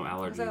 plus no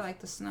because allergies. I like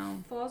the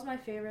snow. Fall's my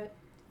favorite,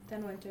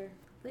 then winter.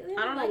 Lately,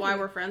 I don't know why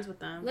we're friends with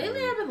them.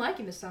 Lately, I've been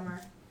liking the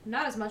summer.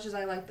 Not as much as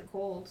I like the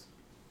cold,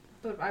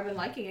 but I've been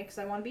liking it because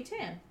I want to be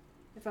tan.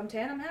 If I'm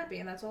tan, I'm happy,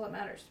 and that's all that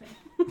matters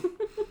to me.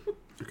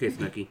 Okay,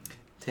 Snooki.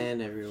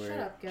 tan everywhere, Shut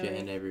up, Gary.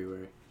 Jan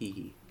everywhere,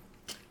 hee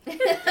hee.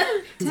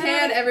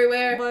 Tan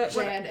everywhere, But-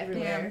 Jan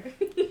everywhere.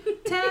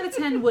 10 out of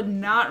 10 would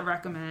not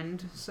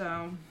recommend,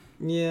 so...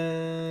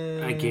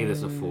 Yeah. I gave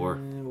this a 4.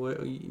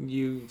 What,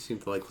 you seem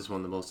to like this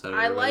one the most out of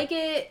I everybody. like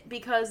it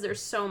because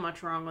there's so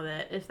much wrong with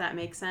it, if that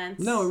makes sense.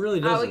 No, it really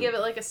I doesn't. would give it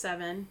like a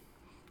 7.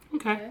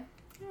 Okay.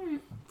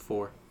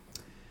 4.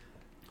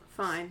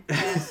 Fine.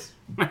 Yes.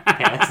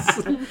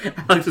 Pass.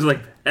 Alex was like,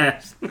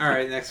 pass. All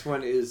right, next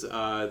one is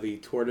the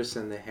tortoise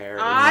and the hare.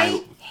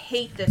 I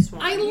hate this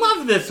one. I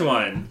love this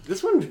one.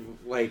 This one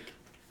like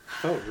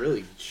felt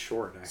really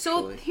short actually.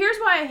 So here's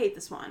why I hate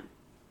this one.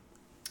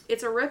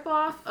 It's a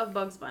ripoff of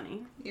Bugs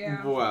Bunny,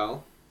 Yeah.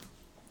 well,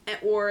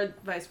 or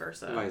vice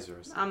versa. vice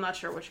versa. I'm not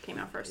sure which came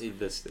out first. You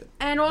missed it.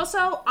 And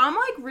also, I'm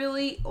like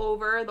really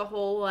over the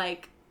whole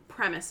like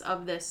premise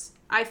of this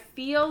I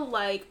feel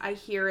like I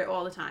hear it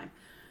all the time.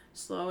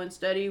 Slow and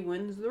steady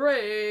wins the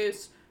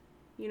race.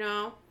 You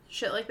know?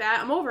 Shit like that.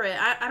 I'm over it.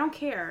 I don't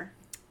care.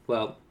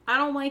 Well, I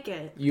don't like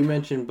it. you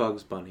mentioned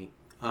Bugs Bunny.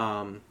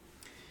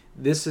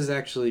 This is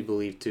actually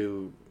believed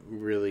to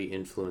really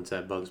influence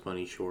that Bugs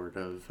Bunny short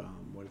of,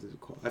 what is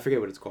it called? I forget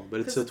what it's called, but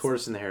it's the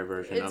Tortoise and the Hare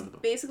version It's of the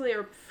basically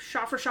a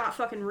shot-for-shot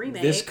fucking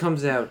remake. This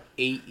comes out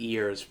 8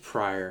 years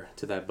prior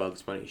to that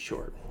Bugs Bunny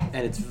short,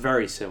 and it's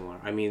very similar.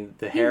 I mean,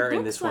 the hair in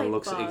looks this one like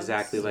looks Bugs.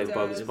 exactly It like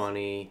Bugs does.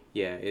 Bunny.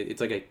 Yeah,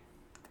 it's like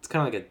it's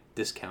kind of like a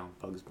discount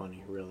Bugs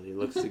Bunny. Really, it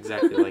looks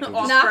exactly like him.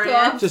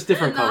 Off-brand. Just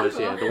different colors. Knockoff.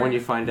 Yeah, the one you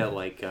find at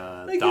like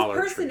Like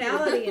Dollar his Tree.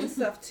 personality and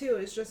stuff too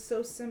is just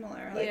so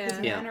similar. Like his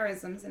Yeah.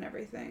 mannerisms and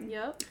everything.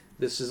 Yep.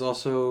 This is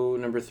also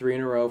number 3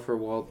 in a row for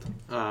Walt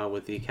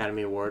with the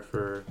Academy Award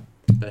for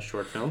Best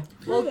Short Film.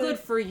 Well, good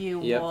for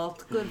you, Yep.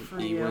 Walt. Good for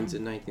He you. wins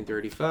in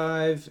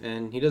 1935,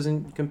 and he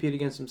doesn't compete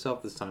against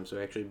himself this time, so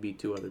he actually beat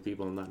 2 other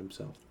people and not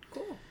himself.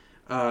 Cool.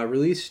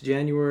 Released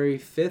January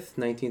 5th,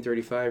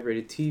 1935,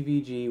 rated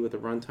TVG with a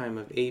runtime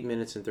of 8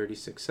 minutes and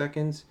 36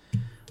 seconds.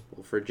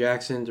 Wilfred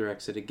Jackson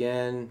directs it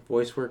again.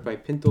 Voice work by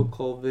Pinto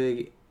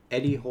Colvig,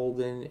 Eddie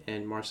Holden,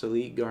 and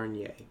Marcelite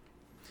Garnier.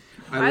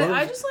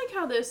 I just like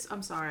how this...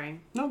 I'm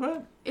sorry. No, go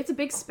ahead. It's a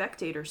big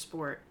spectator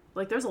sport.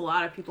 Like, there's a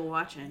lot of people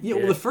watching. Yeah,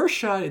 well, the first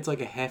shot, it's like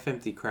a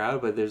half-empty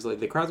crowd, but there's like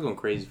the crowd's going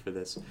crazy for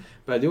this.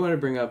 But I do want to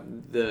bring up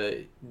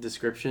the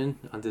description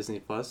on Disney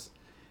Plus.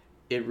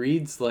 It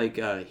reads like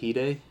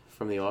Hide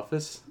from The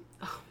Office.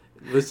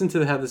 Listen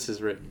to how this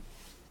is written.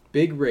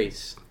 Big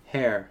race,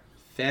 Hare,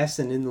 fast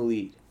and in the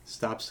lead,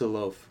 stops to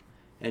loaf,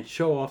 and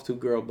show off 2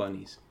 girl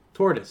bunnies.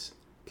 Tortoise,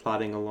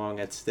 plodding along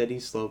at steady,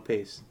 slow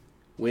pace,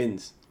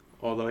 wins,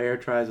 although Hare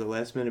tries a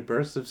last-minute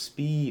burst of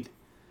speed.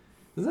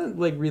 Doesn't that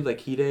like read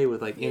like Hide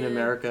with like in Yeah.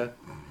 America,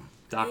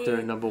 Doctor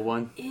Yeah. number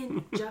 1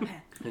 In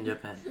Japan. in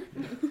Japan,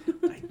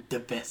 like the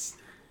best.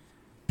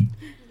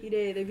 Hide,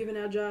 they're giving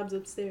out jobs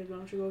upstairs. Why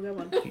don't you go get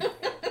one?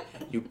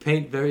 You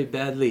paint very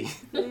badly.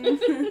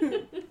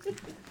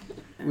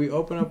 We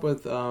open up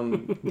with the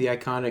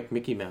iconic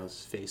Mickey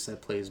Mouse face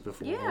that plays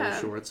before all the Yeah.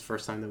 shorts.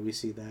 First time that we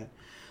see that.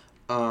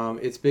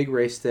 It's big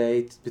race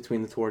day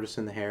between the tortoise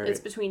and the hare. It's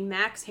between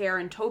Max Hare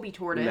and Toby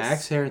Tortoise.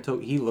 Max Hare and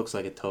Toby. He looks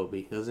like a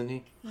Toby, doesn't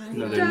he? know He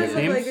their does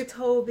look nicknames? like a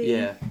Toby.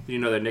 Yeah. Do you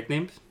know their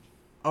nicknames?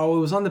 Oh, it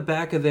was on the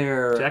back of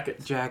their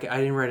Jackets. I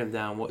didn't write them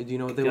down. What do you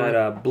know what they Got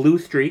were? Blue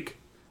Streak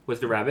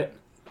was the rabbit.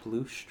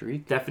 Blue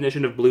streak.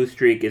 Definition of blue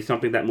streak is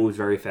something that moves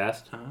very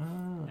fast. Ah.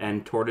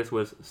 And tortoise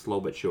was slow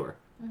but sure.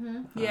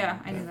 Yeah,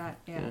 I knew that.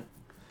 Yeah. Yeah.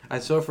 I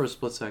saw it for a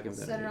split second.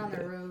 But I Set it didn't on get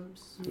their it.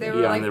 robes. They Yeah,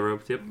 were on like the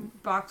ropes, yep.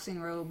 boxing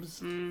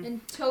robes.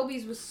 And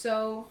Toby's was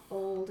so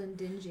old and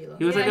dingy looking.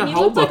 He was Yeah, like a he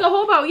looked hobo. like a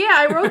hobo. Yeah,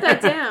 I wrote that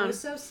It down. was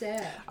so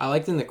sad. I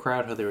liked in the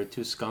crowd how there were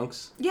 2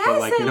 skunks. Yes, but,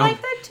 like, I no,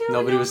 like that too.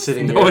 Nobody was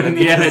sitting No there. one-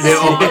 yeah, they did.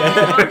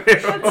 Aw,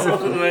 That's that's so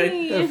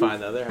funny. They're fine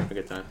though. They're having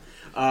a good time.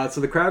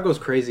 So the crowd goes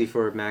crazy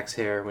for Max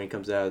Hare when he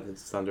comes out.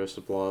 It's thunderous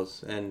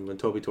applause. And when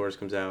Toby Torres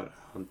comes out,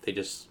 they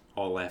just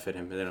all laugh at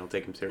him and they don't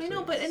take him I seriously.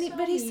 know, but So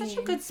but he's such a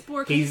mean. good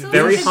sport. He's so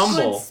very such a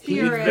good humble. He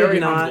spirit. very could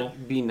not humble.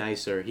 be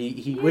nicer.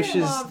 He I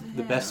wishes love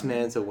the best him.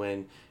 man to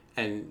win,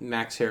 and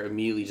Max Hare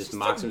immediately just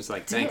mocks him. He's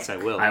like, "Thanks, I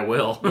will." I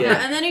will. Yeah.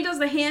 Yeah, and then he does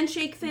the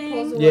handshake Pulls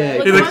thing. away. Yeah,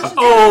 Like, He's like, once-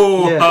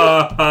 oh, Yeah.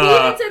 ha, He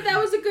ha. even said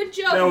that was a good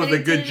joke. That and was then a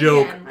he good did it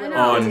joke again. I know,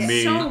 on it's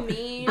me. so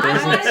mean.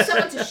 I wanted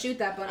someone to shoot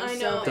that bunny. I so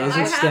know. bad. Doesn't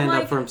I had, stand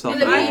like, up for himself.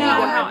 the I video.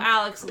 know how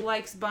Alex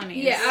likes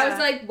bunnies. Yeah, I was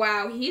like,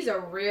 wow, he's a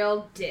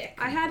real dick.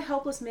 I had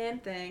helpless man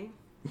thing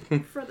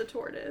for the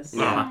tortoise.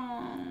 Yeah.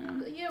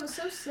 Aw. Yeah, it was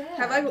so sad.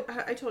 Have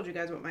I told you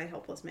guys what my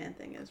helpless man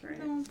thing is, right?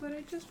 No, but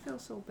I just feel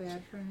so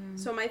bad for him.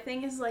 So my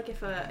thing is like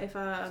if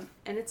a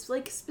and it's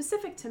like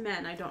specific to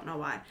men, I don't know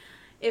why.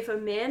 If a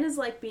man is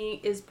like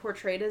is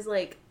portrayed as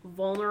like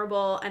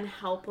vulnerable and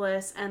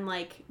helpless and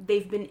like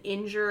they've been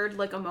injured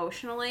like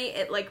emotionally,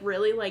 it like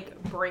really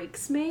like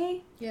breaks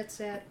me. Yeah, it's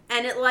sad.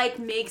 And it like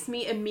makes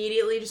me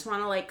immediately just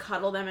want to like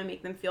cuddle them and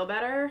make them feel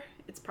better.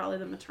 It's probably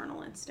the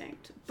maternal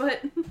instinct.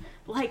 But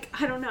like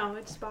I don't know,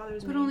 it just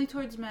bothers But me. only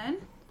towards men?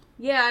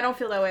 Yeah, I don't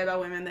feel that way about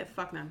women. That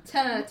fuck them.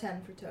 10 out of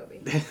 10 for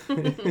Toby.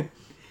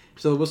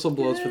 So the whistle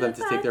blows for them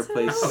to take their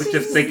place. I was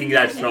just thinking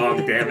that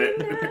song, damn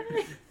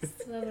it.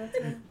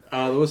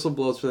 The whistle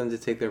blows for them to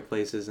take their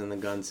places, and the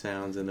gun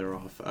sounds, and they're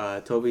off.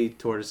 Toby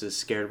Tortoise is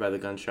scared by the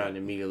gunshot and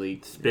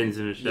immediately Spins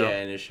in his shell.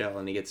 in his shell,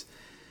 and he gets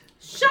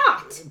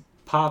Shocked!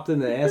 popped in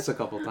the ass a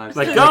couple times.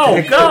 Like,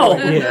 go, go!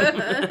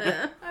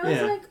 Yeah. I was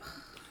Yeah. like,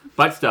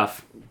 Butt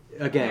stuff.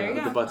 There Again, you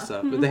with go. the butt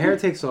stuff. But the hair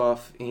takes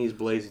off, and he's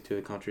blazing to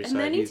the countryside. And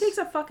then he He's- takes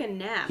a fucking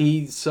nap.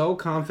 He's so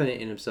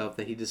confident in himself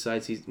that he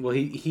decides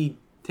he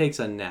takes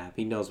a nap.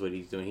 He knows what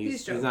he's doing.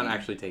 He's not joking.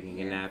 actually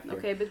taking a nap here.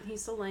 Okay, but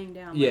he's still laying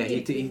down. Yeah,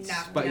 Like, he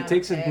knocked down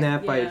takes a a peg.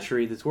 nap by Yeah. a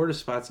tree. The tortoise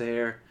spots a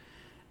hare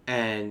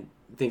and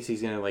thinks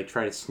he's gonna like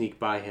try to sneak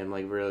by him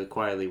like really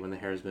quietly when the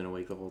hare's been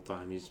awake the whole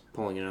time. He's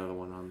pulling another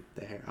one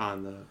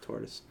on the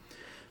tortoise.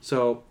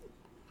 So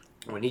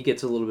when he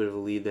gets a little bit of a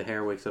lead, the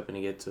hare wakes up and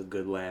he gets a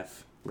good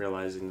laugh,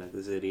 realizing that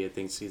this idiot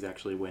thinks he's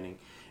actually winning.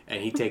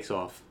 And he takes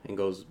off and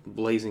goes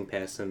blazing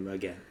past him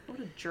again. What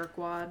a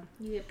jerkwad.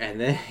 Yep. And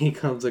then he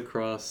comes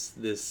across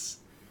this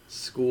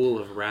school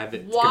of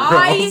rabbit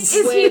Why girls.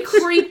 is he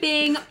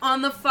creeping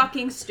on the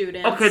fucking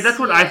students? Okay, that's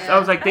what Yeah. I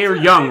was like. They That's were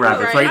what young I know,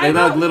 rabbits, right? like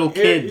they're I like little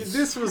kids.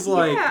 This was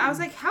like yeah, I was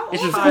like, how old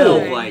It's just are cool. they?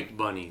 childlike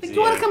bunnies. Like,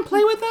 you want to come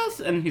play with us?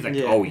 And he's like,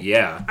 Yeah. oh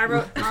yeah. I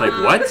wrote, It's like,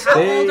 what? How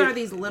They- old are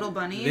these little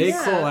bunnies? They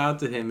Yeah. call out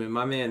to him, and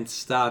my man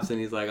stops, and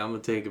he's like, "I'm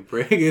gonna take a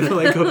break and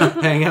like go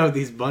hang out with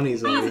these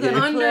bunnies over These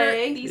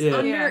here." these Yeah.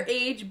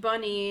 underage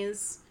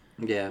bunnies.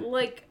 Yeah,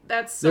 Like,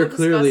 that's so they're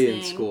clearly in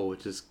disgusting. school,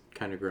 which is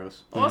kind of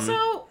gross.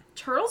 Also,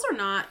 turtles are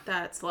not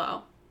that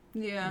slow.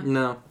 Yeah.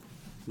 No,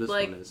 this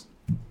Like- one is.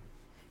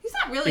 He's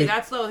not really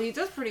that slow. He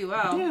does pretty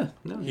well. Yeah,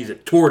 no, He's a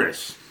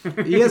tortoise.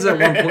 he is at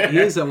one point. He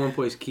is at one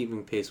point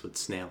keeping pace with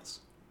snails.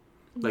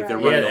 Like they're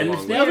Right. running Yeah, and the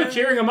along. snails with are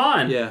cheering him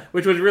on. Yeah.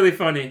 Which was really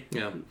funny.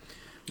 Yeah,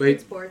 Good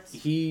but sports.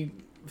 he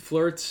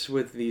flirts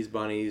with these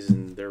bunnies,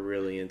 and they're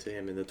really into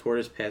him. And the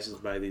tortoise passes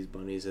by these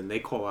bunnies, and they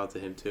call out to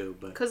him too.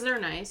 But Because they're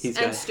nice He's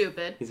and got-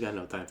 stupid. he's got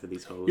no time for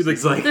these hoes.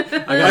 He's like, I I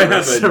gotta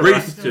have a run.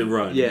 race to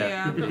run.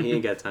 Yeah, Yeah. he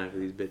ain't got time for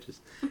these bitches.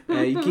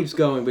 And he keeps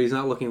going, but he's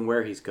not looking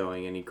where he's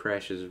going, and he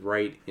crashes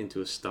right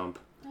into a stump.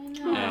 I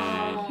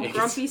know. And it's-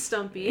 Grumpy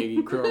Stumpy.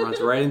 He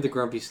runs right into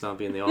Grumpy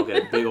Stumpy, and they all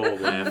get a big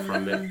old laugh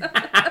from it.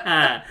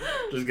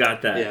 Just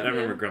got that. Yeah. I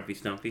remember Grumpy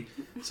Stumpy.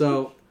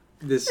 So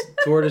this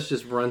tortoise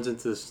just runs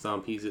into the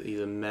stump. He's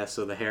a mess.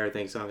 So the hare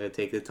thinks, I'm gonna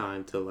take the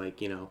time to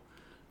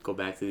go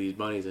back to these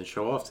bunnies and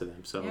show off to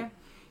them. So Yeah.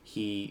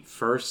 he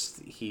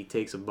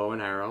takes a bow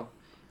and arrow,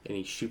 and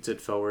he shoots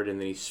it forward, and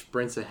then he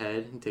sprints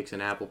ahead and takes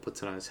an apple,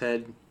 puts it on his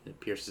head, and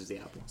pierces the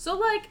apple. So,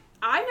 like,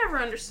 I never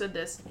understood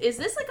this. Is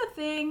this, like, a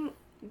thing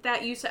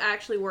that used to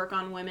actually work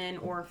on women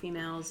or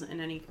females in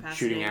any capacity?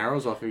 Shooting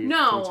arrows off of your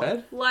No, one's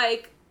head?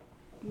 like,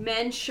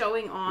 men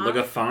showing off. Like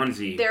a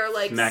Fonzie. They're,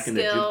 like, smacking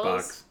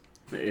skills.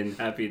 the jukebox in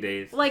Happy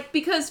Days. Like,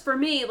 because for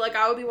me, like,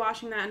 I would be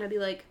watching that and I'd be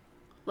like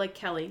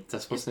Kelly. Is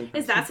that supposed to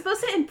Is that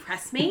supposed to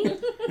impress me?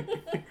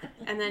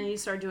 And then you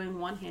start doing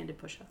one-handed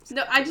push-ups.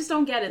 No, I just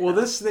don't get it. Well,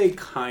 though. this they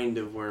kind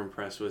of were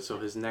impressed with. So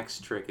his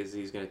next trick is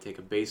he's going to take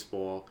a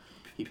baseball,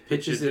 he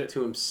pitches it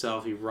to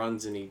himself, he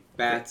runs and he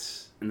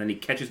bats, And then he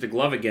catches the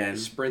glove again.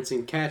 sprints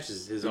and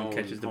catches his And own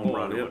catches the home ball,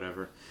 run or yep.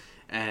 whatever.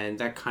 And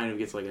that kind of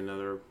gets like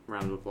another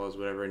round of applause,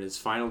 whatever. And his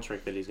final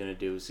trick that he's going to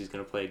do is he's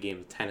going to play a game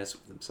of tennis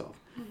with himself.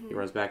 He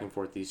runs back and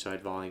forth each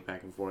side, volleying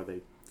back and forth.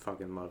 They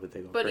fucking love it.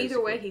 They go But crazy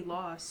either way, for it. he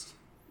lost.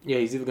 Yeah,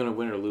 he's either going to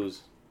win or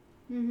lose.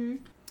 Mm-hmm.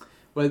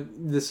 But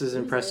this is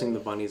impressing the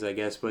bunnies, I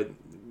guess. But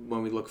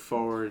when we look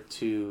forward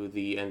to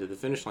the end of the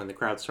finish line, the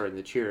crowd's starting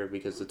to cheer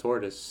because the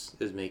tortoise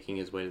is making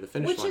his way to the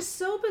finish Which line. is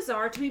so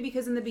bizarre to me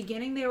because in the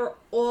beginning they were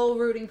all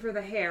rooting for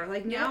the hare.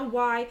 Like now,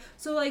 why?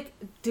 So like,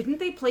 didn't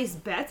they place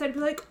bets? I'd be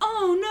like,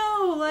 oh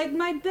no, like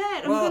my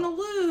bet, Well, I'm gonna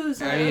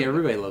lose. I mean,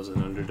 everybody loves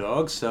an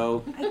underdog,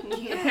 so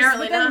Yes,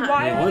 Apparently but then not.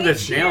 Why Yeah, are one of they the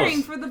cheering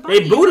snails. for the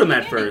bunny? They booed him in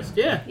at the beginning? first.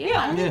 Yeah.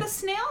 Yeah, only Yeah. the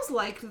snails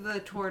liked the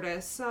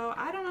tortoise, so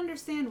I don't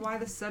understand why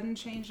the sudden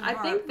change in I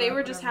heart, think they but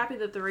were just whatever. happy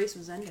that the race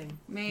was ending.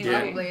 Maybe.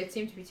 Yeah. Probably. It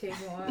seemed to be taking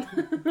a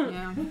while.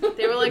 Yeah.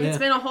 They were like, Yeah. it's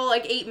been a whole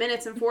like 8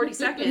 minutes and 40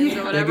 seconds or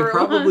they whatever. could it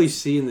probably was.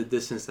 see in the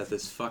distance that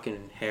this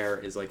fucking hare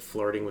is like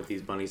flirting with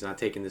these bunnies, not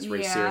taking this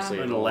race Yeah. seriously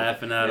at And all.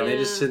 laughing at And him. they're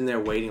just Yeah. sitting there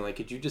waiting, like,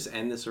 could you just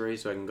end this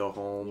race so I can go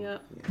home? Yeah.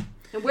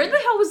 And where the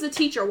hell was the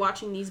teacher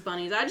watching these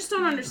bunnies? I just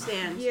don't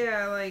understand.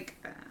 Yeah, like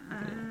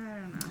I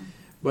don't know.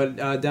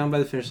 But down by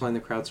the finish line, the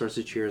crowd starts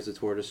to cheer as the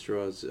tortoise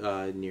draws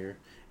near.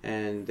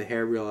 And the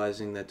hare,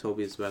 realizing that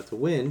Toby is about to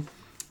win,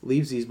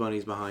 leaves these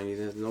bunnies behind. He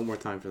has no more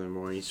time for them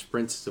anymore, and he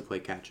sprints to play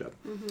catch-up.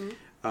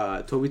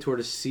 Toby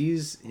Tortoise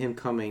sees him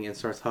coming and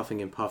starts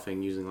huffing and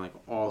puffing, using like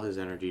all his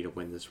energy to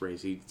win this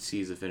race. He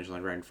sees the finish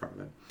line right in front of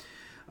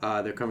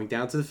him. They're coming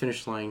down to the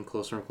finish line,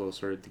 closer and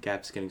closer. The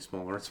gap's getting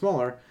smaller and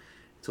smaller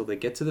until they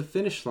get to the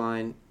finish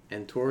line,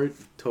 and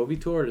Toby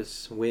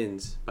Tortoise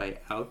wins by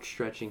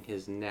outstretching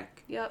his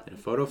neck. Yep. In a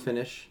photo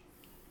finish,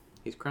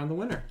 he's crowned the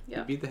winner. Yeah.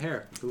 He beat the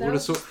hare. Who That would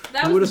have was- saw,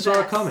 that who was would have the saw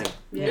it best. coming?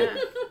 Yeah.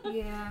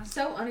 Yeah.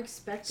 So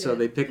unexpected. So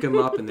they pick him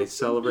up and they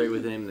celebrate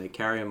with him. They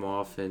carry him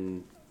off,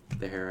 and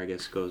the hare, I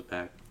guess, goes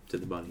back to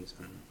the bunnies.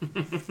 I don't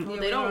know. Well,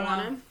 Yeah, they we don't don't want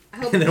know. him. I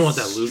hope They don't he's want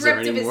that loser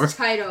stripped of anymore. his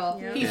title.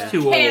 Yeah. He's Yeah.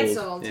 too old.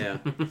 Canceled. Yeah.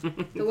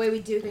 The way we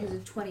do things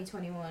in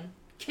 2021.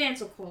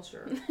 Cancel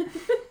culture.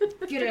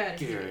 Get out of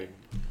Get here.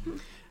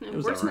 It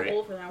was We're too alright.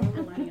 old for that.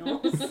 We're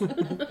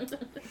millennials.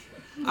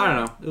 I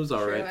don't know. It was True,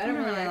 alright. I don't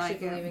really I actually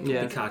like it. believe in Yeah.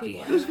 cancel Cocky.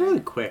 people. It was really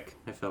quick.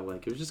 I felt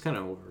like it was just kind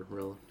of over,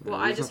 really. well,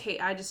 It I was just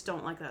hate. I just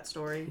don't like that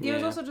story. Yeah, it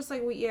was Yeah. also just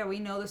like we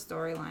know the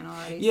storyline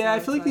already. Yeah, so I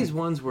it's feel like these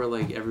ones where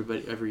like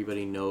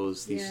everybody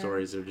knows these Yeah.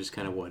 stories. They're just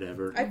kind of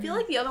whatever. I feel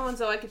like the other ones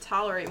though I could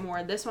tolerate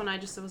more. This one I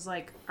just was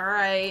like, all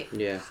right.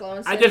 Yeah. Slow and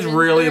I steady just wins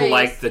really race.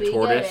 liked the We get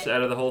tortoise it.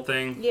 out of the whole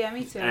thing. Yeah,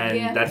 me too. And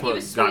Yeah, that's he what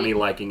was got me sweet.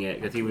 liking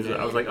it. Because he was,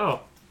 I was like, oh,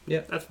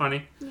 Yeah. that's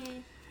funny.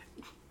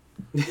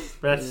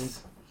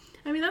 That's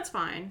I mean, that's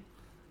fine.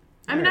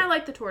 I mean, I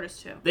like the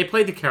tortoise too. They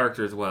played the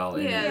characters well.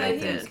 in Yeah, it, I they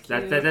think.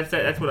 did.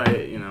 That's what I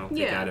think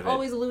Yeah, out of it.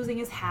 Always losing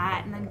his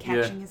hat and then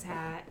catching his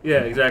hat. Yeah,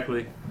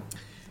 exactly.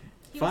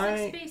 He was like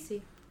Fine.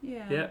 Spacey.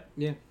 Yeah.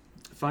 Yep.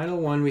 Final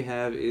one we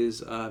have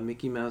is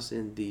Mickey Mouse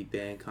in the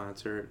band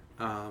concert.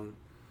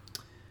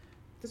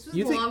 This was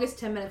You the think- longest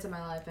 10 minutes of my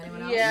life.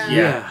 Anyone else? Yeah.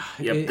 Yeah.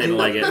 Yep, didn't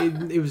like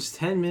it. It was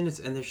 10 minutes,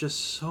 and there's just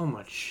so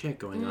much shit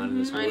going on in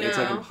this I movie. It's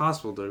like know.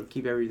 impossible to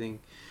keep everything.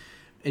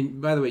 And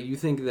by the way, you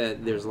think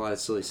that there's a lot of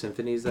silly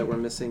symphonies that we're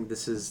missing?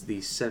 This is the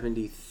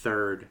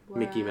 73rd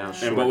Mickey Mouse Wow.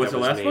 short And what was that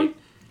the last made. one?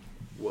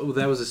 Well,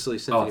 that was a silly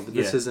symphony, Oh, but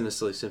this yeah. isn't a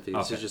silly symphony.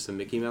 This is Okay. just a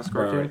Mickey Mouse Right,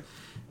 cartoon. right.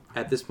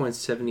 At this point,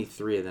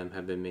 73 of them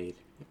have been made,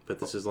 but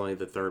this is only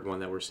the third one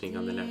that we're seeing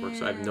on the network.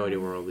 So I have no idea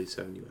where all these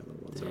 70 other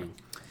ones are. Dang.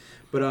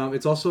 But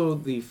it's also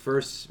the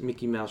first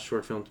Mickey Mouse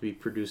short film to be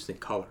produced in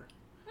color.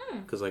 Hmm.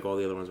 Because like all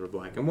the other ones were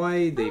black and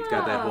white, they've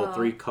got that whole Oh.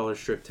 3-color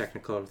strip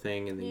Technicolor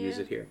thing, and they use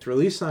Yeah. it here. It's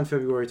released on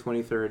February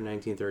 23rd,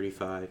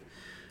 1935.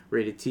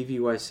 Rated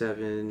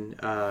TVY7,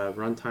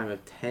 runtime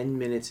of 10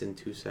 minutes and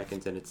 2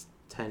 seconds, and it's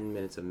 10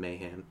 minutes of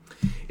mayhem.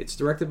 It's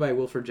directed by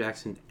Wilfred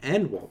Jackson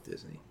and Walt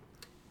Disney,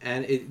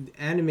 and it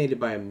animated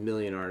by a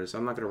million artists.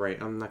 I'm not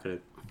gonna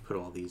put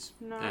all these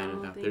No,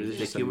 animated out they there. There's didn't.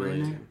 just a Think you were in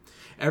million. of them.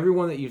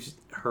 Everyone that you've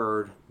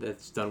heard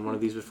that's done one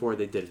of these before,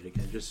 they did it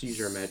again. Just use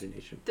your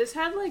imagination. This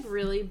had like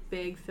really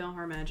big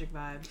PhilharMagic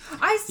vibes.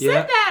 I said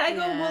Yeah. that. I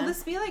go, Yeah. will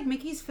this be like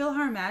Mickey's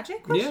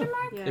PhilharMagic? Question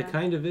mark. Yeah. It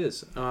kind of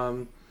is.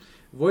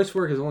 Voice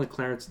work is only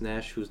Clarence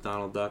Nash, who's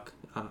Donald Duck.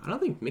 I don't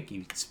think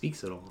Mickey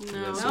speaks at all. in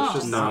No, this. No. It's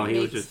just No, Donald. he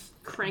was Makes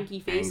just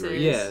cranky angry.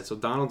 faces. Yeah, so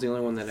Donald's the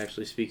only one that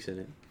actually speaks in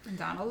it. And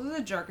Donald is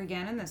a jerk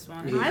again in this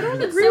one. Yeah. I don't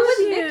So agree with was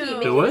you. Mickey.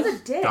 Mickey It was was?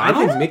 a dick. I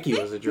Donald? think Mickey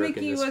was a jerk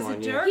Mickey in this was a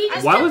one. jerk? He Yeah.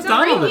 just Why kept was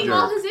Donald a breaking jerk?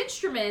 all his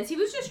instruments. He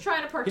was just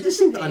trying to He participate. just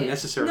seemed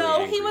unnecessarily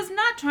No, angry. he was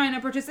not trying to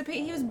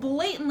participate. He was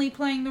blatantly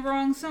playing the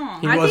wrong song.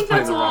 He I was think playing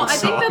that's the all. wrong I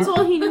think song. that's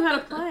all he knew how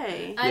to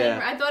play.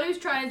 Yeah. I thought he was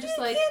trying to just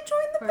like. can't join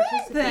the band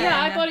participate. then.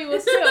 Yeah, I thought he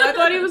was too. I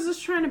thought he was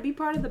just trying to be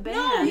part of the band.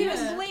 No, he Yeah.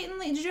 was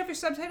blatantly. Did you have your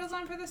subtitles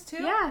on for this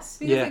too? Yes.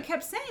 Because Yeah. they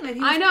kept saying that he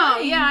was I know.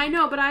 playing. Yeah, I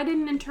know. But I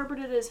didn't interpret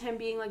it as him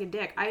being like a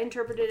dick. I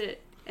interpreted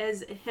it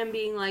as him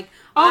being like,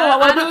 Oh, I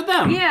what don't- about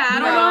them? Yeah, I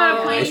don't know how to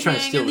No. play He's trying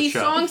to anything, steal and the these show.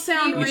 songs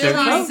sound He really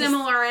was-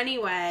 similar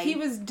anyway. He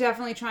was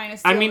definitely trying to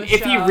steal I mean, the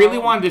if he show. really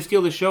wanted to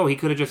steal the show, he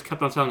could have just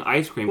kept on selling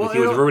ice cream because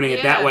Well, he was ruining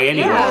it that yeah, way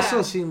anyway. It Yeah.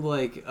 also seemed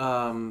like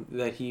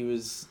that he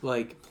was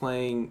like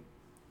playing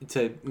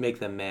to make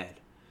them mad.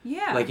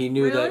 Yeah. Like he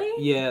knew that.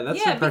 Really? Yeah, that's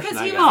the yeah, impression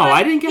because I he got. was. No, like,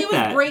 I didn't get he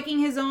that. was breaking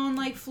his own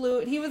like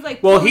flute. He was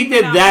like. Well, he pulling did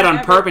it out that on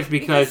forever. purpose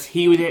because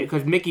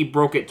because Mickey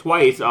broke it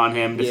twice on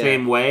him the Yeah.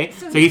 same way.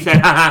 So So he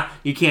said, "Haha,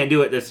 you can't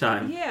do it this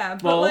time." Yeah,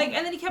 but Well- like,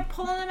 and then he kept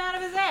pulling them out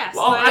of his ass.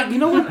 Well, like, you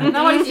know what?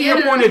 Now I see Yeah,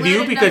 your point of view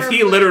limited because number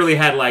he of literally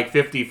had like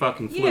 50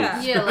 fucking flutes.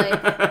 Yeah. Yeah,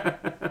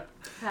 like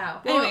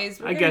how? Anyways,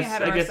 we're I getting guess-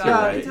 ahead I of guess ourselves. you're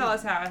You right. can tell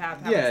us how it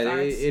happened. Yeah, how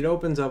it starts. it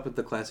opens up with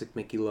the classic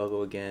Mickey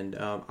logo again.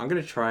 I'm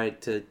gonna try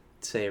to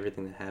say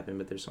everything that happened,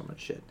 but there's so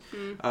much shit.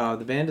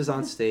 The band is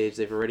on stage.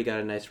 They've already got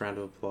a nice round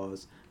of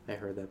applause. I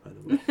heard that, by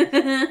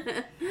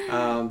the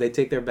way. They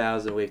take their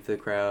bows and wave to the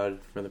crowd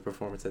for the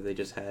performance that they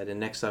just had. And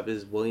next up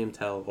is William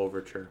Tell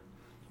Overture.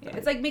 Yeah,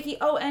 it's like Mickey.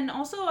 Oh, and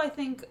also I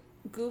think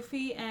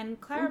Goofy and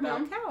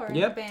Clarabelle Cow are in the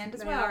Yep. band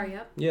as They well. are,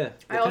 yep. Yeah, they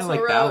I kind of also like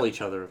wrote battle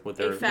each other with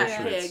their a fat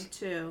instruments. pig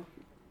too.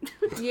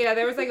 Yeah,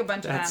 there was like a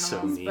bunch of That's so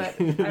animals, mean. but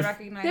I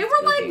recognized They were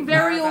Goofy like and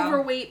very Clarabelle.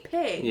 overweight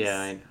pigs. Yeah,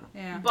 I know.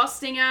 Yeah.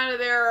 Busting out of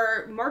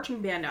their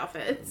marching band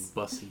outfits.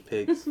 Busted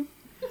pigs.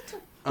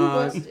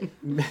 Busted.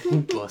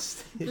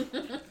 Busted.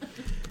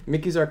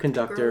 Mickey's our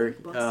conductor.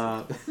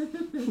 Girl,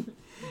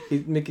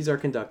 Mickey's our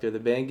conductor. The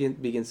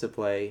band begins to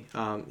play.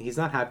 He's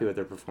not happy with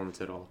their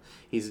performance at all.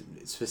 He's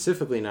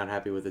specifically not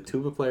happy with the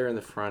tuba player in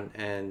the front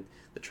and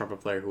the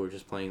trumpet player who are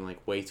just playing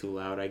like way too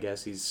loud. I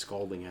guess he's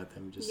scolding at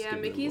them. Just Yeah,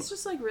 giving them Mickey's looks.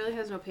 just like really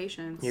has no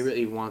patience. He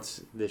really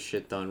wants this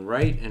shit done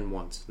right and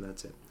once, and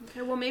that's it.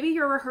 Okay, well maybe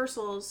your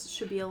rehearsals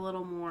should be a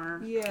little more.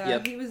 Yeah,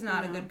 Yep. he was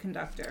not a good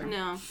conductor.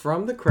 No.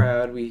 From the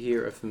crowd, we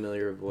hear a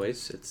familiar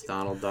voice. It's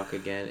Donald Duck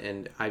again,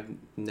 and I've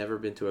never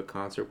been to a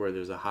concert where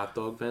there's a hot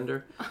dog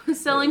vendor.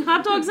 Selling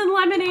hot dogs and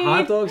lemonade.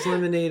 Hot dogs,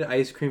 lemonade,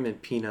 ice cream,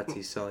 and peanuts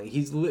he's selling.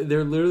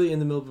 They're literally in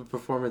the middle of a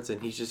performance,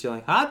 and he's just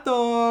yelling, hot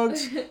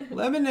dogs,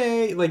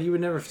 lemonade. Like, you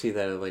would never see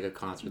that at, like, a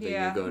concert that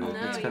Yeah, you go to. no,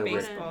 It's you kind of weird.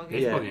 baseball game.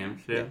 Baseball Yeah.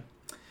 games, yeah.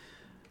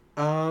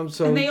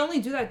 So, And they only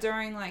do that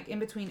during like in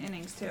between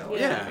innings too. Or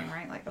Yeah. something,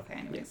 right? Like okay,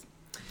 anyways.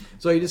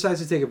 so he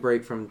decides to take a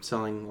break from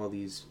selling all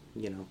these,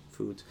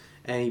 foods.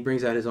 And he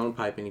brings out his own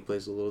pipe and he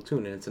plays a little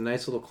tune. And it's a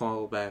nice little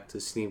callback to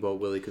Steamboat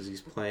Willie because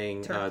he's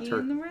playing Turkey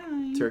in the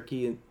rye.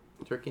 Turkey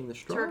in the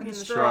Straw? Turkey in the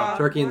straw.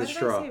 Turkey in Why the did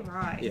straw. I say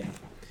rye? Yeah.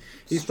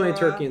 He's playing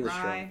Straw, Turkey in the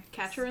rye,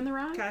 Catcher in the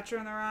Rye? Catcher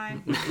in the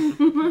rye.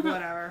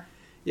 Whatever.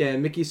 Yeah,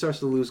 and Mickey starts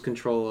to lose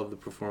control of the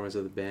performance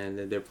of the band.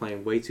 They're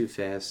playing way too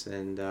fast,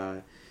 and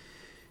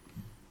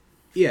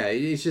yeah,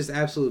 it's just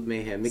absolute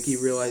mayhem. Mickey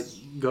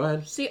realized. Go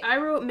ahead. See, I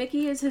wrote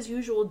Mickey is his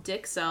usual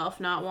dick self,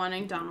 not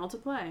wanting Donald to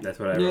play. That's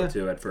what I Yeah. wrote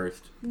too at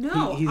first.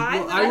 No, He's- I,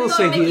 well, I I will thought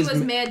say he Mickey is was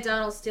ma- mad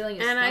Donald stealing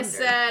his And I thunder.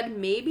 said,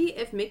 maybe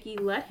if Mickey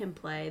let him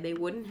play, they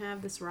wouldn't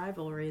have this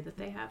rivalry that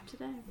they have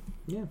today.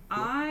 Yeah.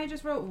 I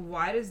just wrote,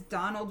 why does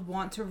Donald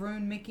want to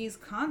ruin Mickey's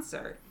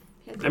concert?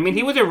 I mean,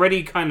 he was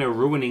already kind of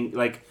ruining,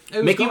 like,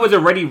 Mickey gone. was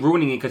already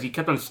ruining it because he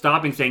kept on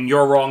stopping, saying,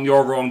 you're wrong,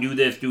 do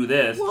this, do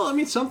this. Well, I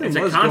mean, something It's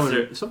a was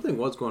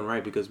concert. going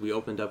right because we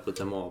opened up with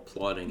them all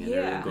applauding and Yeah.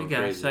 everyone I going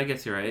guess,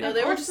 crazy. you're right. No,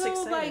 they were just also,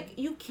 excited. like,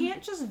 you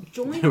can't just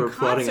join They were a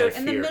applauding concert out of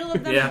in the fear. middle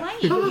of them Yeah.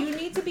 playing. You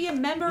need to be a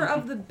member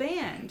of the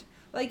band.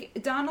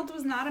 Like, Donald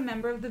was not a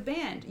member of the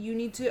band. You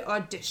need to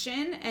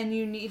audition, and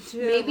you need to,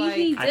 Maybe like...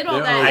 he did all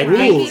there that. are I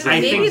rules.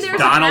 think, Maybe there's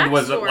Donald a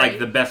was backstory. like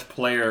the best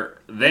player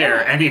there,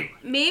 Yeah. and he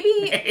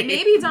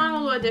Maybe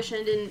Donald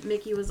auditioned and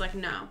Mickey was like,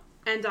 no.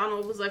 And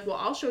Donald was like, well,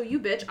 I'll show you,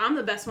 bitch. I'm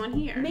the best one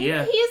here. Maybe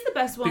Yeah. he is the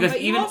best one, because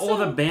but you even also... all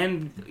the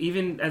band,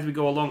 even as we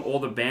go along, all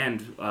the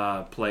band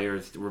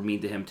players were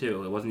mean to him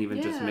too. It wasn't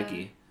even just Yeah.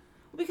 Mickey.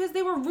 Because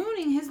they were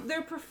ruining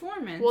their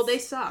performance. Well, they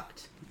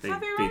sucked. Have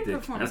their own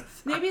performance.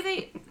 Maybe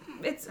they...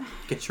 It's...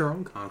 Get your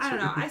own concert. I don't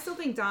know. I still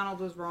think Donald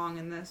was wrong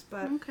in this,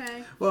 but...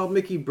 Okay. Well,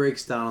 Mickey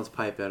breaks Donald's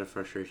pipe out of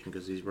frustration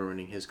because he's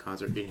ruining his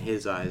concert, in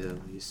his eyes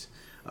at least.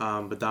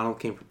 But Donald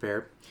came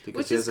prepared because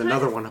Which he is has kind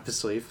another of- one up his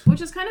sleeve.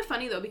 Which is kind of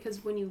funny, though,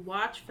 because when you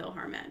watch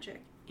PhilharMagic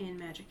in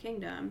Magic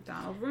Kingdom,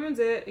 Donald ruins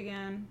it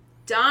again.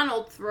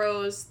 Donald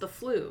throws the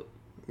flute.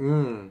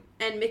 Mm.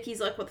 And Mickey's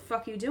like, what the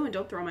fuck are you doing?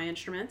 Don't throw my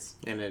instruments.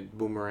 And it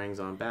boomerangs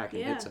on back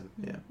and Yeah. hits him.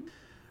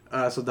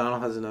 Yeah. So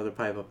Donald has another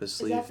pipe up his Is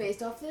sleeve. that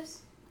based off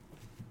this?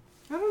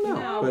 I don't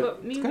know. No,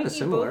 but me it's and kind of Mickey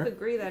similar. both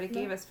agree that it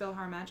gave us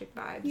PhilharMagic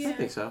vibes. Yeah. I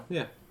think so.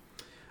 Yeah.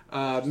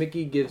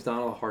 Mickey gives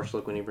Donald a harsh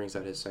look when he brings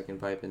out his second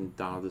pipe, and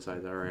Donald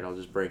decides, all right, I'll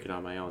just break it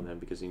on my own then,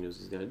 because he knows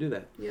he's going to do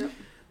that. Yep.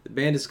 The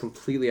band is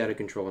completely out of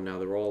control now.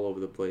 They're all over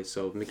the place.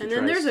 So Mickey And tries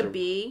then there's to... a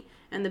bee,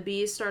 and the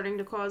bee is starting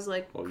to cause,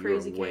 like, Well, you're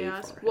crazy way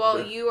chaos. far ahead.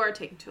 Well, you are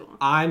taking too long.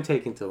 I'm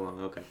taking too long.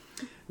 Okay.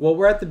 Well,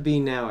 we're at the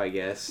bee now, I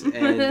guess.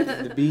 And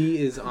the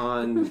bee is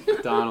on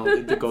Donald.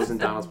 It goes in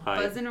Donald's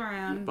pipe. Buzzing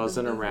around.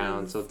 Buzzing Buzz, buzz,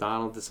 around. buzz. So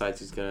Donald decides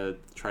he's going to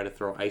try to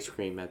throw ice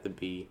cream at the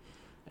bee.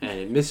 And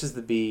it misses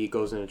the bee. It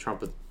goes in a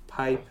trumpet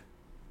pipe.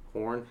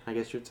 Horn, I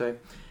guess you'd say.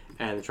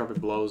 And the trumpet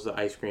blows the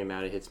ice cream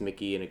out. It hits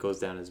Mickey, and it goes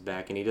down his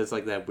back. And he does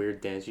like that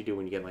weird dance you do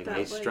when you get like That,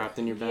 ice like- dropped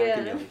in your back. yeah.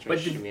 And you like, try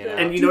But to shimmy it out.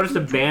 and you notice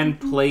the band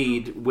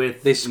played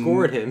with They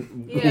scored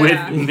him. Yeah.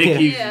 with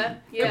Mickey's Yeah.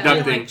 Yeah,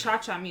 conducting. like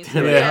cha-cha music.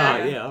 Yeah,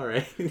 Yeah. yeah, all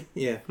right.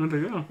 Yeah. There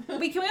you go.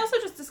 Wait, can we also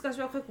just discuss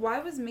real quick, why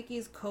was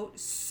Mickey's coat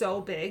so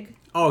big?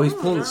 Oh, he's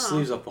Oh, pulling no. his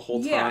sleeves up the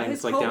whole Yeah, time. his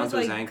It's like coat down was to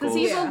his like- ankles.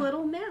 Because he's Yeah. a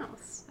little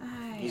mouse.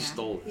 He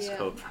stole his Yeah.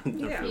 coat from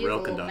the Yeah. real He's a little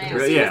conductor.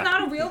 mouse. He Yeah. was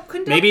not a real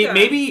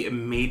conductor.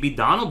 Maybe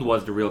Donald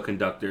was the real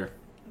conductor.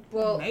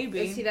 Well, Maybe.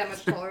 is he that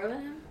much taller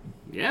than him?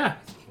 Yeah,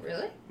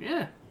 Really?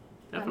 yeah,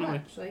 How definitely.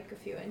 much? Like a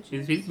few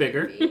inches? He's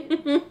bigger. Feet?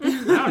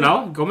 I don't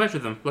know. Go measure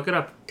them. Look it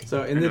up.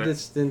 So in the Anyway.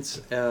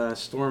 distance,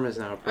 storm is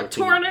now A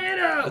approaching. A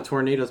tornado!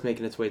 tornado's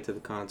making its way to the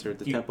concert.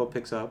 The You- tempo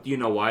picks up. Do you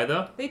know why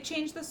though? They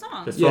changed the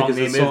song. The Yeah, song 'cause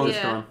the name song- is the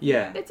Yeah. storm.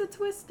 Yeah, It's a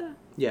twister.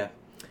 yeah.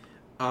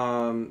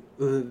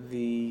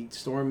 The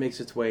storm makes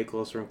its way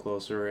closer and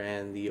closer,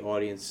 and the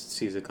audience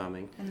sees it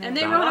coming. And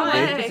they Donald-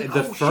 run away. they-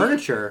 the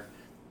furniture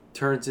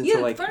turns into Yeah,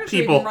 like the furniture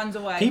people. even runs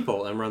away.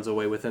 people and runs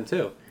away with them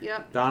too.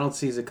 Yep. Donald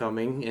sees it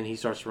coming, and he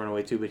starts to run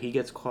away too, but he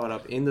gets caught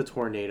up in the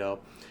tornado,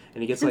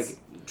 and he gets like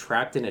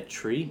trapped in a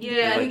tree.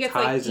 Yeah, and, he gets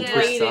like ties and yeah.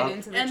 twists braided up.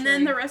 into the And tree.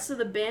 then the rest of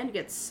the band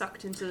gets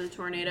sucked into the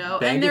tornado,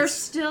 Band and they're gets-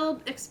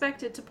 still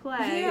expected to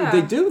play. Yeah.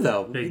 They do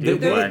though. They do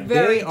They, play.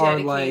 Very they are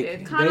dedicated.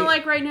 like Kind they- of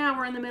like right now,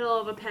 we're in the middle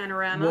of a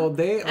panorama. Well,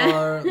 they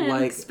are and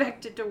like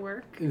expected to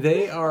work.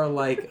 they are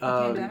like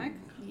Pandemic?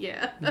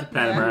 Yeah.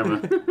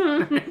 Panorama.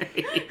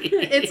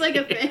 It's like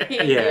a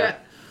thing. Yeah.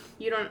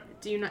 You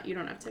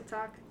don't have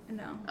TikTok?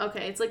 No.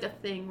 Okay, it's like a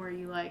thing where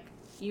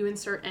you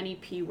insert any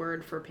P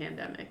word for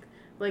pandemic.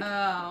 Like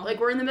Oh. like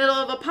we're in the middle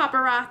of a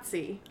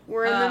paparazzi.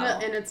 We're in the Oh. middle,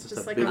 and it's just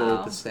just a like big a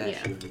old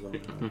pistachio.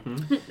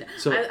 Mhm.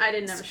 So I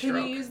didn't have a Can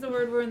stroke. you use the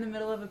word "we're in the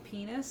middle of a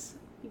penis"?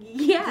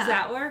 Yeah. Does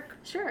that work?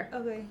 Sure.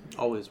 Okay.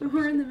 always We're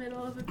works. in the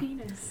middle of a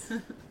penis. Dick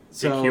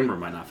So Humor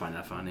might not find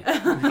that funny.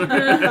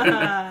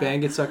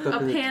 band gets sucked A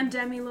up in the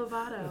Pandemi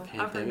Lovato.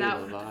 A I've heard Pandemi that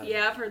Lovato. one.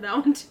 Yeah, I've heard that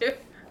one too.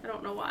 I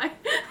don't know why.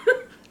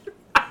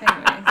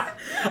 Anyways.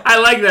 I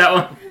like that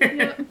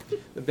one.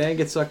 the band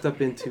gets sucked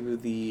up into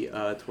the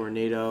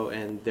tornado,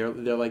 and they're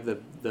like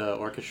the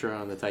orchestra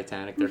on the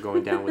Titanic. They're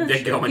going down with the They're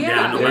ship. going Yeah.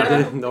 down no They're-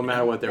 matter. no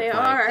matter what they're They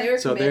playing. are. They were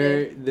So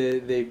committed.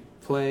 they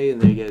play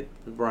and they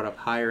get brought up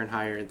higher and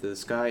higher into the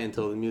sky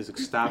until the music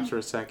stops for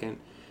a second,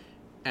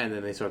 and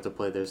then they start to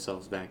play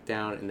themselves back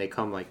down, and they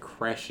come like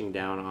crashing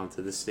down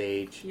onto the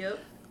stage Yep.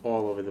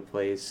 all over the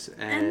place.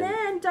 And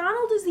then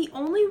Donald is the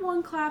only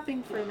one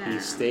clapping for them. he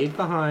stayed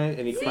behind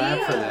and he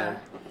clapped for Yeah. them,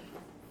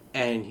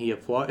 and he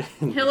applauded.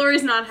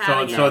 Hillary's not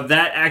having So it.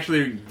 that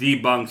actually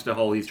debunks the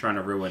whole he's trying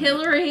to ruin.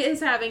 Hillary is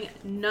having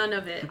none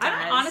of it. I don't,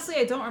 guys. honestly,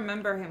 I don't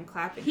remember him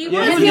clapping. He Yeah,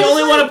 was He was he's the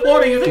only one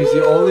applauding. He's like, He's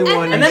the only one.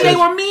 and who then they says-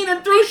 were mean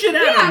and threw shit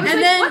at Yeah, I him. was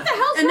And like, then what the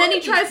hell's and wrong then he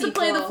with tries these to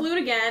play the people? flute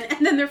again,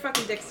 and then they're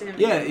fucking dicks to him.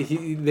 Yeah,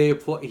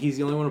 he's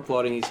the only one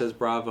applauding. He says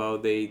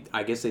bravo.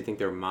 I guess they think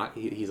they're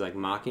he's like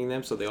mocking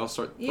them, so they all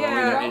start throwing Yeah.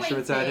 their Throwing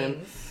instruments at him,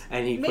 things.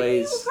 and he Maybe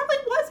plays he probably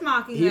was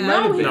mocking He them. might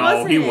have No, he been.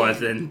 No, he wasn't.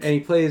 wasn't. and he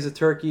plays a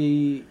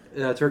turkey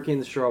Turkey in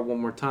the Straw one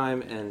more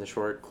time, and the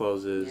short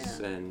closes,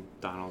 and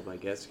Donald, I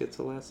guess, gets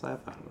the last laugh.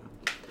 I don't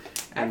know.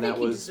 And that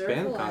was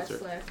band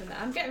concert.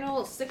 I'm getting a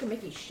little sick of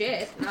Mickey's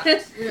shit.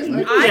 I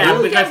Yeah,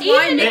 don't because get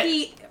why it-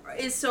 Mickey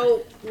is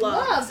so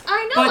loved. Loved.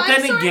 I know. But I'm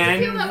then starting again,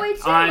 to feel that way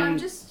too. on- I'm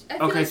just. I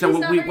feel Okay, like so he's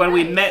not very when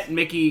we nice. met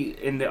Mickey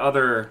in the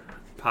other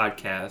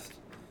podcast,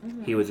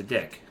 he was a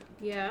dick.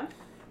 Yeah.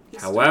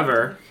 He's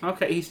However,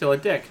 okay, he's still a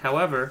dick.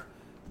 However,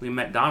 we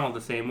met Donald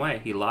the same way.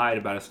 He lied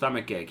about a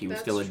stomach ache. He was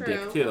That's still a true.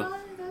 dick too. Oh,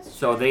 that's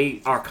So true.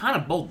 they are kind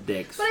of both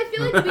dicks. But I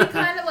feel like we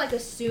kind of like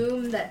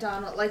assume that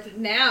Donald, like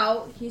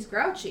now he's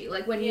grouchy.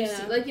 Like when you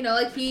see, like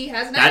like he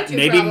has an That attitude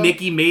maybe problem.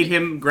 Mickey made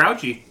him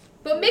grouchy.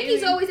 But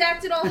Mickey's always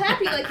acted all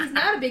happy, like he's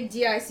not a big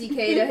DICK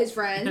to his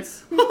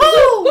friends. Woohoo!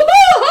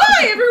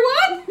 Hi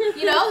everyone!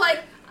 You know,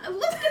 like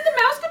let's get the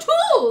mouse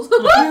tools.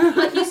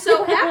 Like he's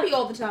so happy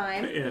all the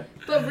time. Yeah.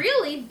 But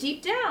really,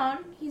 deep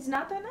down, he's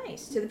not that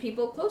nice to the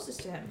people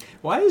closest to him.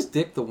 Why is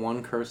Dick the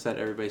one curse that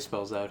everybody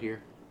spells out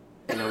here?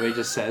 And nobody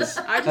just says.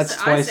 That's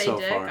I twice say so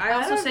dick. far. I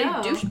also don't say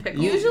know. douche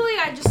pickle. Usually,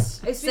 I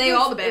just It's say because-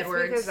 all the bad it's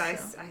words. because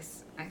so.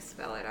 I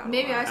spell it out.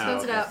 Maybe a I lot.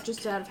 spelled it okay. out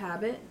just out of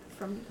habit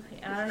from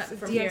I don't know It's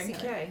from hearing it.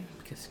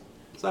 DICK.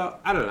 So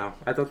I don't know.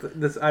 I thought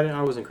this. I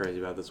wasn't crazy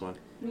about this one.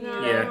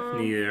 No, Yeah,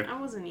 neither. I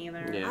wasn't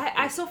either. Yeah.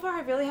 I so far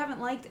I really haven't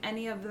liked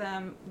any of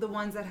them. The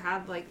ones that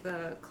had like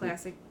the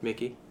classic,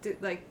 Mickey.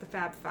 like the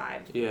Fab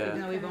Five. Yeah.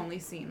 Even though we've only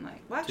seen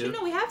like, well, actually Two.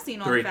 no, we have seen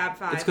all Three. the Fab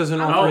Five. It's because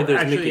in Oh, all three there's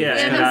actually, Mickey. yeah,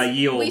 And and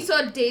Yield. we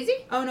saw Daisy.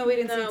 Oh no, we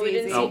didn't No, see we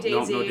Daisy. didn't see Oh,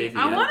 no, Daisy. no Daisy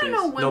I yet. want to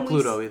know when No we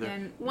Pluto either.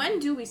 And When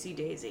do we see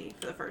Daisy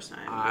for the first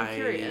time? I'm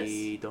curious.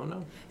 I don't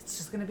know. it's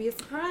just gonna be a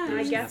surprise. I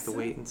Just guess have to so.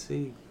 wait and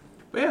see.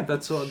 But yeah,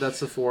 that's all. That's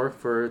the 4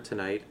 for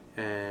tonight,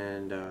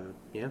 and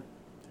yeah,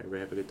 everybody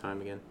have a good time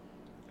again.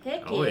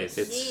 Heck Always.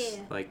 It's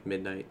like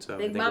midnight, so I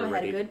Big think Mama we're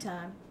had a ready. good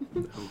time.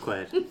 I'm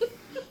glad.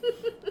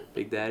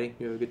 Big Daddy,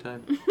 you have a good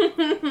time.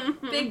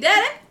 Big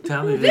Daddy.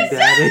 Tell me, Big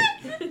Daddy.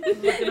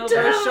 Looking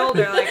over his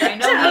shoulder, like I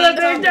know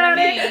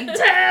he ain't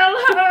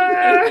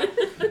talking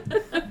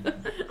to me.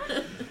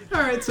 All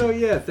right, so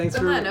yeah, thanks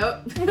On for that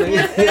note.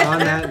 on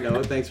that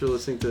note, thanks for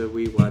listening to the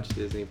We Watch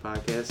Disney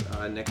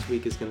podcast. Next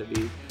week is going to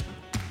be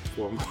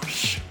 4 more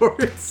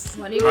shorts.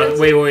 What do you want?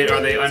 Wait,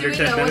 are they Do under we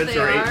 10 know what minutes they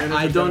or 8 are? minutes?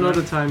 I or don't know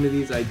the 7 time of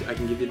these. I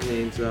can give you the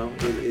names though.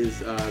 It is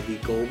the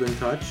Golden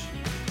Touch,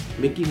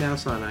 Mickey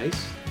Mouse on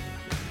Ice.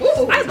 I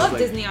Sounds love like-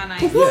 Disney on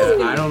Ice. Yeah,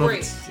 It's I don't know. If great.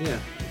 it's,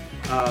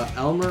 yeah.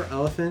 Elmer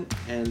Elephant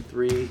and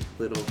 3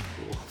 Little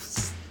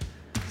Wolves.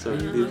 So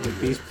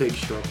these pigs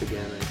show up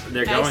again.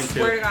 They're I going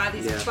swear to to. God,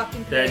 these Yeah.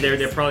 fucking They're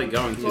pigs. probably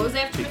going to. What was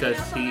after Mickey because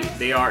Mouse on Ice?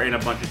 they are in a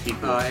bunch of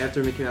sequels.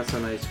 After Mickey Mouse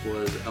on Ice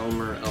was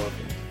Elmer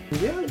Elephant.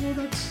 Yeah, well,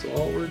 that's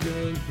all we're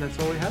doing. That's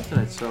all we have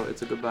tonight. So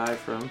it's a goodbye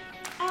from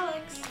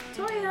Alex,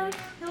 Toya,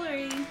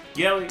 Hillary.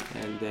 Yelly.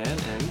 and Dan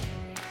and.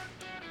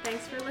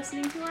 Thanks for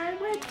listening to our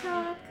web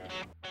talk.